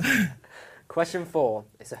 0-0-0-0. question 4.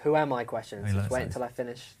 It's a who am I question. So let's just wait see. until I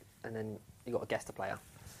finish and then you got to guess the player.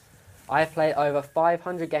 I have played over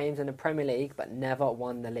 500 games in the Premier League but never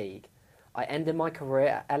won the league. I ended my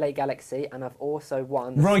career at LA Galaxy and I've also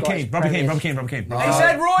won the Roy Scottish Keane. Robbie Premiership- Keane. He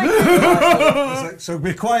said Roy. So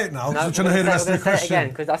be quiet now, No, because we're trying to hear the rest of the say it again question.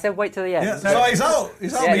 because I said wait till the end. Yeah, so he's out.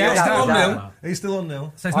 He's out. Yeah, but yeah, he's still he's on out. nil. He's still on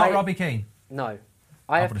nil. So it's not I- Robbie Keane. No.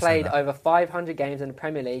 I have would've said played that. over 500 games in the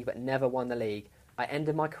Premier League but never won the league. I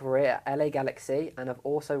ended my career at LA Galaxy and have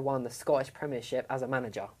also won the Scottish Premiership as a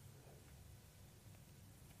manager.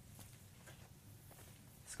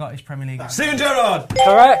 Scottish Premier League. Steven Gerrard.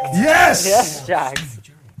 Correct! Yes! Yes, Jags.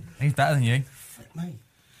 He's better than you.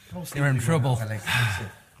 You're in trouble.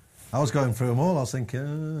 I was going through them all. I was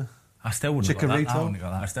thinking, I still wouldn't have got that. Chikorito. I wouldn't have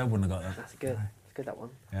got that. I still wouldn't have got that. That's good. It's good, that one.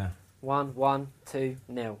 Yeah.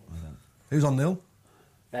 1-1-2-0. who's on nil?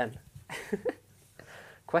 Ben.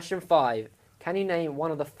 Question 5. Can you name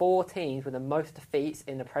one of the 4 teams with the most defeats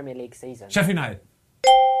in the Premier League season? Sheffield United.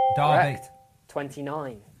 Derby. Correct.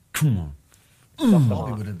 29. Come on.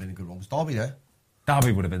 Derby would have been a good one. Was Derby there?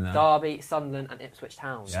 Derby would have been there. Derby, Sunderland and Ipswich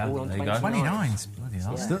Town. Yeah, all on there you go. 29. 29's bloody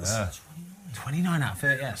hell. Yeah. 29 out of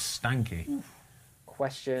 30, yeah, stanky.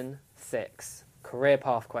 Question 6. Career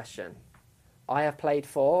path question. I have played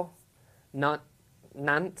for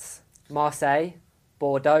Nantes, Marseille,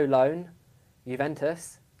 Bordeaux loan,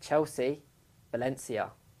 Juventus, Chelsea,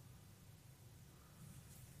 Valencia.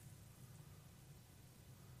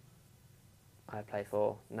 I have played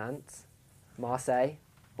for Nantes, Marseille,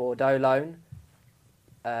 Bordeaux loan,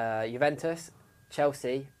 Juventus,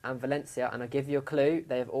 Chelsea and Valencia, and I'll give you a clue,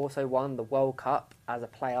 they have also won the World Cup as a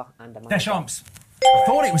player and a manager. Deschamps. I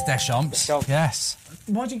thought it was Deschamps. Deschamps. Yes.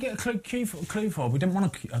 Why'd you get a clue for? We didn't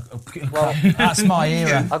want a Well, That's my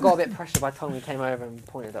era. I got a bit pressured by the time he came over and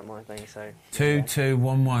pointed at my thing, so...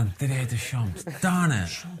 2-2-1-1. Did he hit the Deschamps? Darn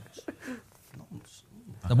it.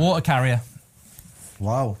 The water carrier.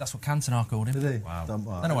 Wow. That's what Cantona called him. Did he? Wow. Don't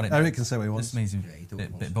know what it Eric can say what he wants. This means he's a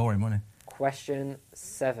bit boring, wasn't Question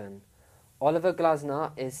 7. Oliver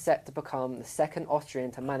Glasner is set to become the second Austrian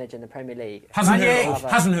to manage in the Premier League.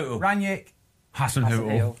 Hasenhüttl. Rangnick.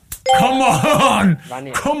 Hasenhüttl. Come on!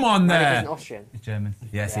 Rangnick. Come on Rangnick there. is an Austrian. He's German.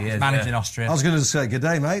 Yes, he is. Managing Austria. I was going to say, good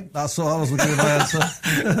day, mate. That's what I was looking at my answer.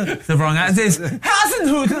 The wrong answer is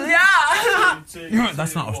Hasenhüttl, yeah!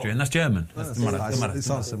 That's not Austrian, that's German. It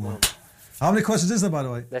sounds similar. How many questions is there, by the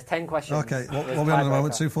way? There's 10 questions. Okay, what There's are we on at the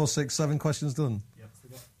moment? tiebreaker. 2, 4, 6, 7 questions done. Yep,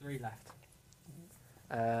 we've got 3 left.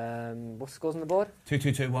 What's the scores on the board?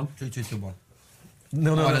 2-2-2-1. 2-2-2-1.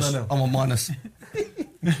 No. I'm on minus.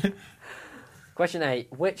 Question 8.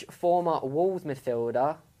 Which former Wolves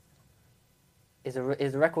midfielder is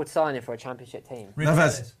a record signing for a championship team? Neves.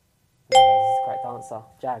 Neves is the correct answer.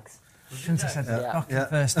 Jags. Shouldn't have said Yeah. fucking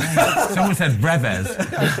first name. Someone said Breves.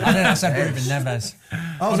 I don't know, I said Ruben Neves.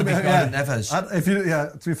 I was a bit, Neves. If you,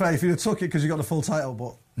 to be fair, if you took it because you got the full title,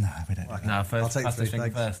 but No, we don't. No, I'll first. take That's the 3, thing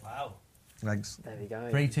thanks. first. Wow. Thanks. There we go.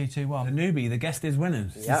 3-2-2-1. The newbie, the guest is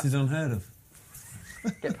winners. Yep. This is unheard of.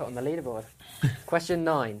 Get put on the leaderboard. Question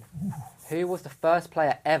 9. Who was the first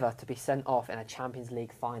player ever to be sent off in a Champions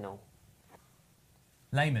League final?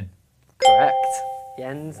 Layman. Correct.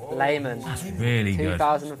 Jens Lehmann. Really good.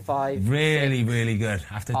 2005. Really, really good.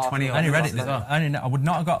 After Arsenal. 20 I only read it. as well. I would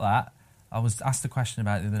not have got that. I was asked a question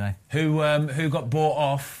about it the other day. Who got bought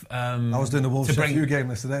off? I was doing the Wolves to bring Sheffield game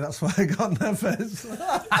yesterday, that's why I got Neves.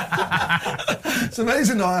 It's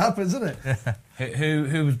amazing how it happens, isn't it?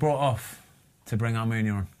 Who was brought off to bring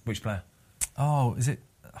Almunia on? Which player? Oh, is it?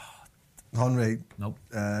 Henry. Nope.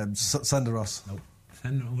 Senderos. Nope.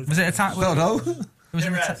 Was it attack? No. Was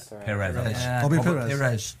it Perez. Yeah. Bobby Robert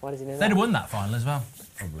Perez. Why does he know They'd that? have won that final as well.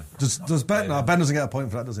 Probably. Does Ben? No, Ben doesn't get a point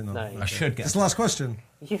for that, does he? No. No. I should get. It's the last question.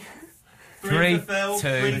 3 3, for Phil, 2,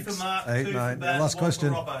 3 for Mark, 8, 2 9. for Ben, Last 1 question.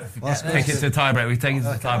 for Robbo. Last Take it question. to the tie break. We take it to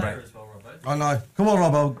the tie break. As well, Robbo. I know. Come on,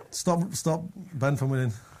 Robbo. Stop Ben from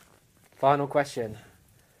winning. Final question.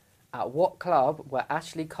 At what club were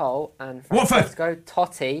Ashley Cole and Watford. Francesco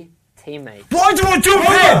Totti teammates? Why do I jump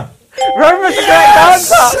in? Roman's correct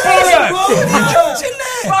answer!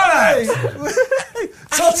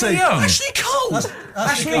 Ashley Young. Ashley Cole.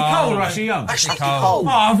 Ashley Cole or Ashley Young? Ashley Cole. Oh,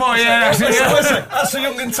 I thought, yeah, Ashley Young. Ashley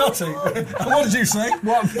Young and Totti. What did you say?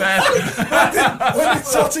 Watford. When did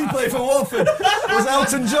Totti play for Watford? Was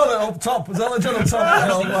Elton John up top? Was Elton John up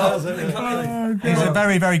top? He's a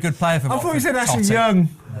very, very good player for I thought you Watford. said Ashley Totti. Young.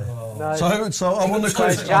 No. So I won the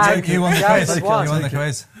quiz. Jack, You won the Jack quiz. has You won. won the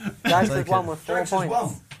quiz. Jags has won with 4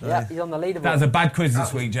 points. Yeah, he's on the leaderboard. That was a bad quiz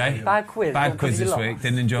this week, Jay. Bad quiz. Bad What quiz did you this lot? week.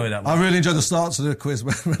 Didn't enjoy that I one. really enjoyed the start to the quiz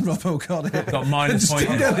when Robbo got it. Got minus points.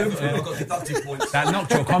 I got deducted points. That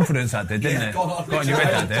knocked your confidence, that did, didn't it? God, Got in your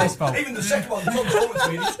head, that did. Even the second one, Tom's talking to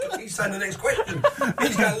me, he's saying the next question.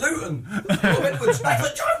 He's going Luton. I went to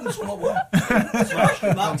Stafford Jones on my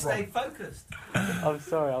work. Mark, stay focused. I'm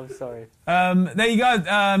sorry. There you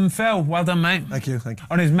go, Phil. Well done, mate. Thank you.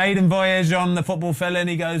 On his maiden voyage on the Football Fill-In,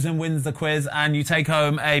 he goes and wins the quiz, and you take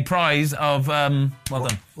home a prize of well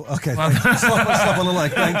done. Okay, Well thanks. Slap on the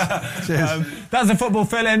leg, thanks. Cheers. That's a Football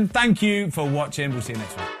Fill-In. Thank you for watching. We'll see you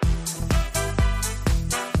next week.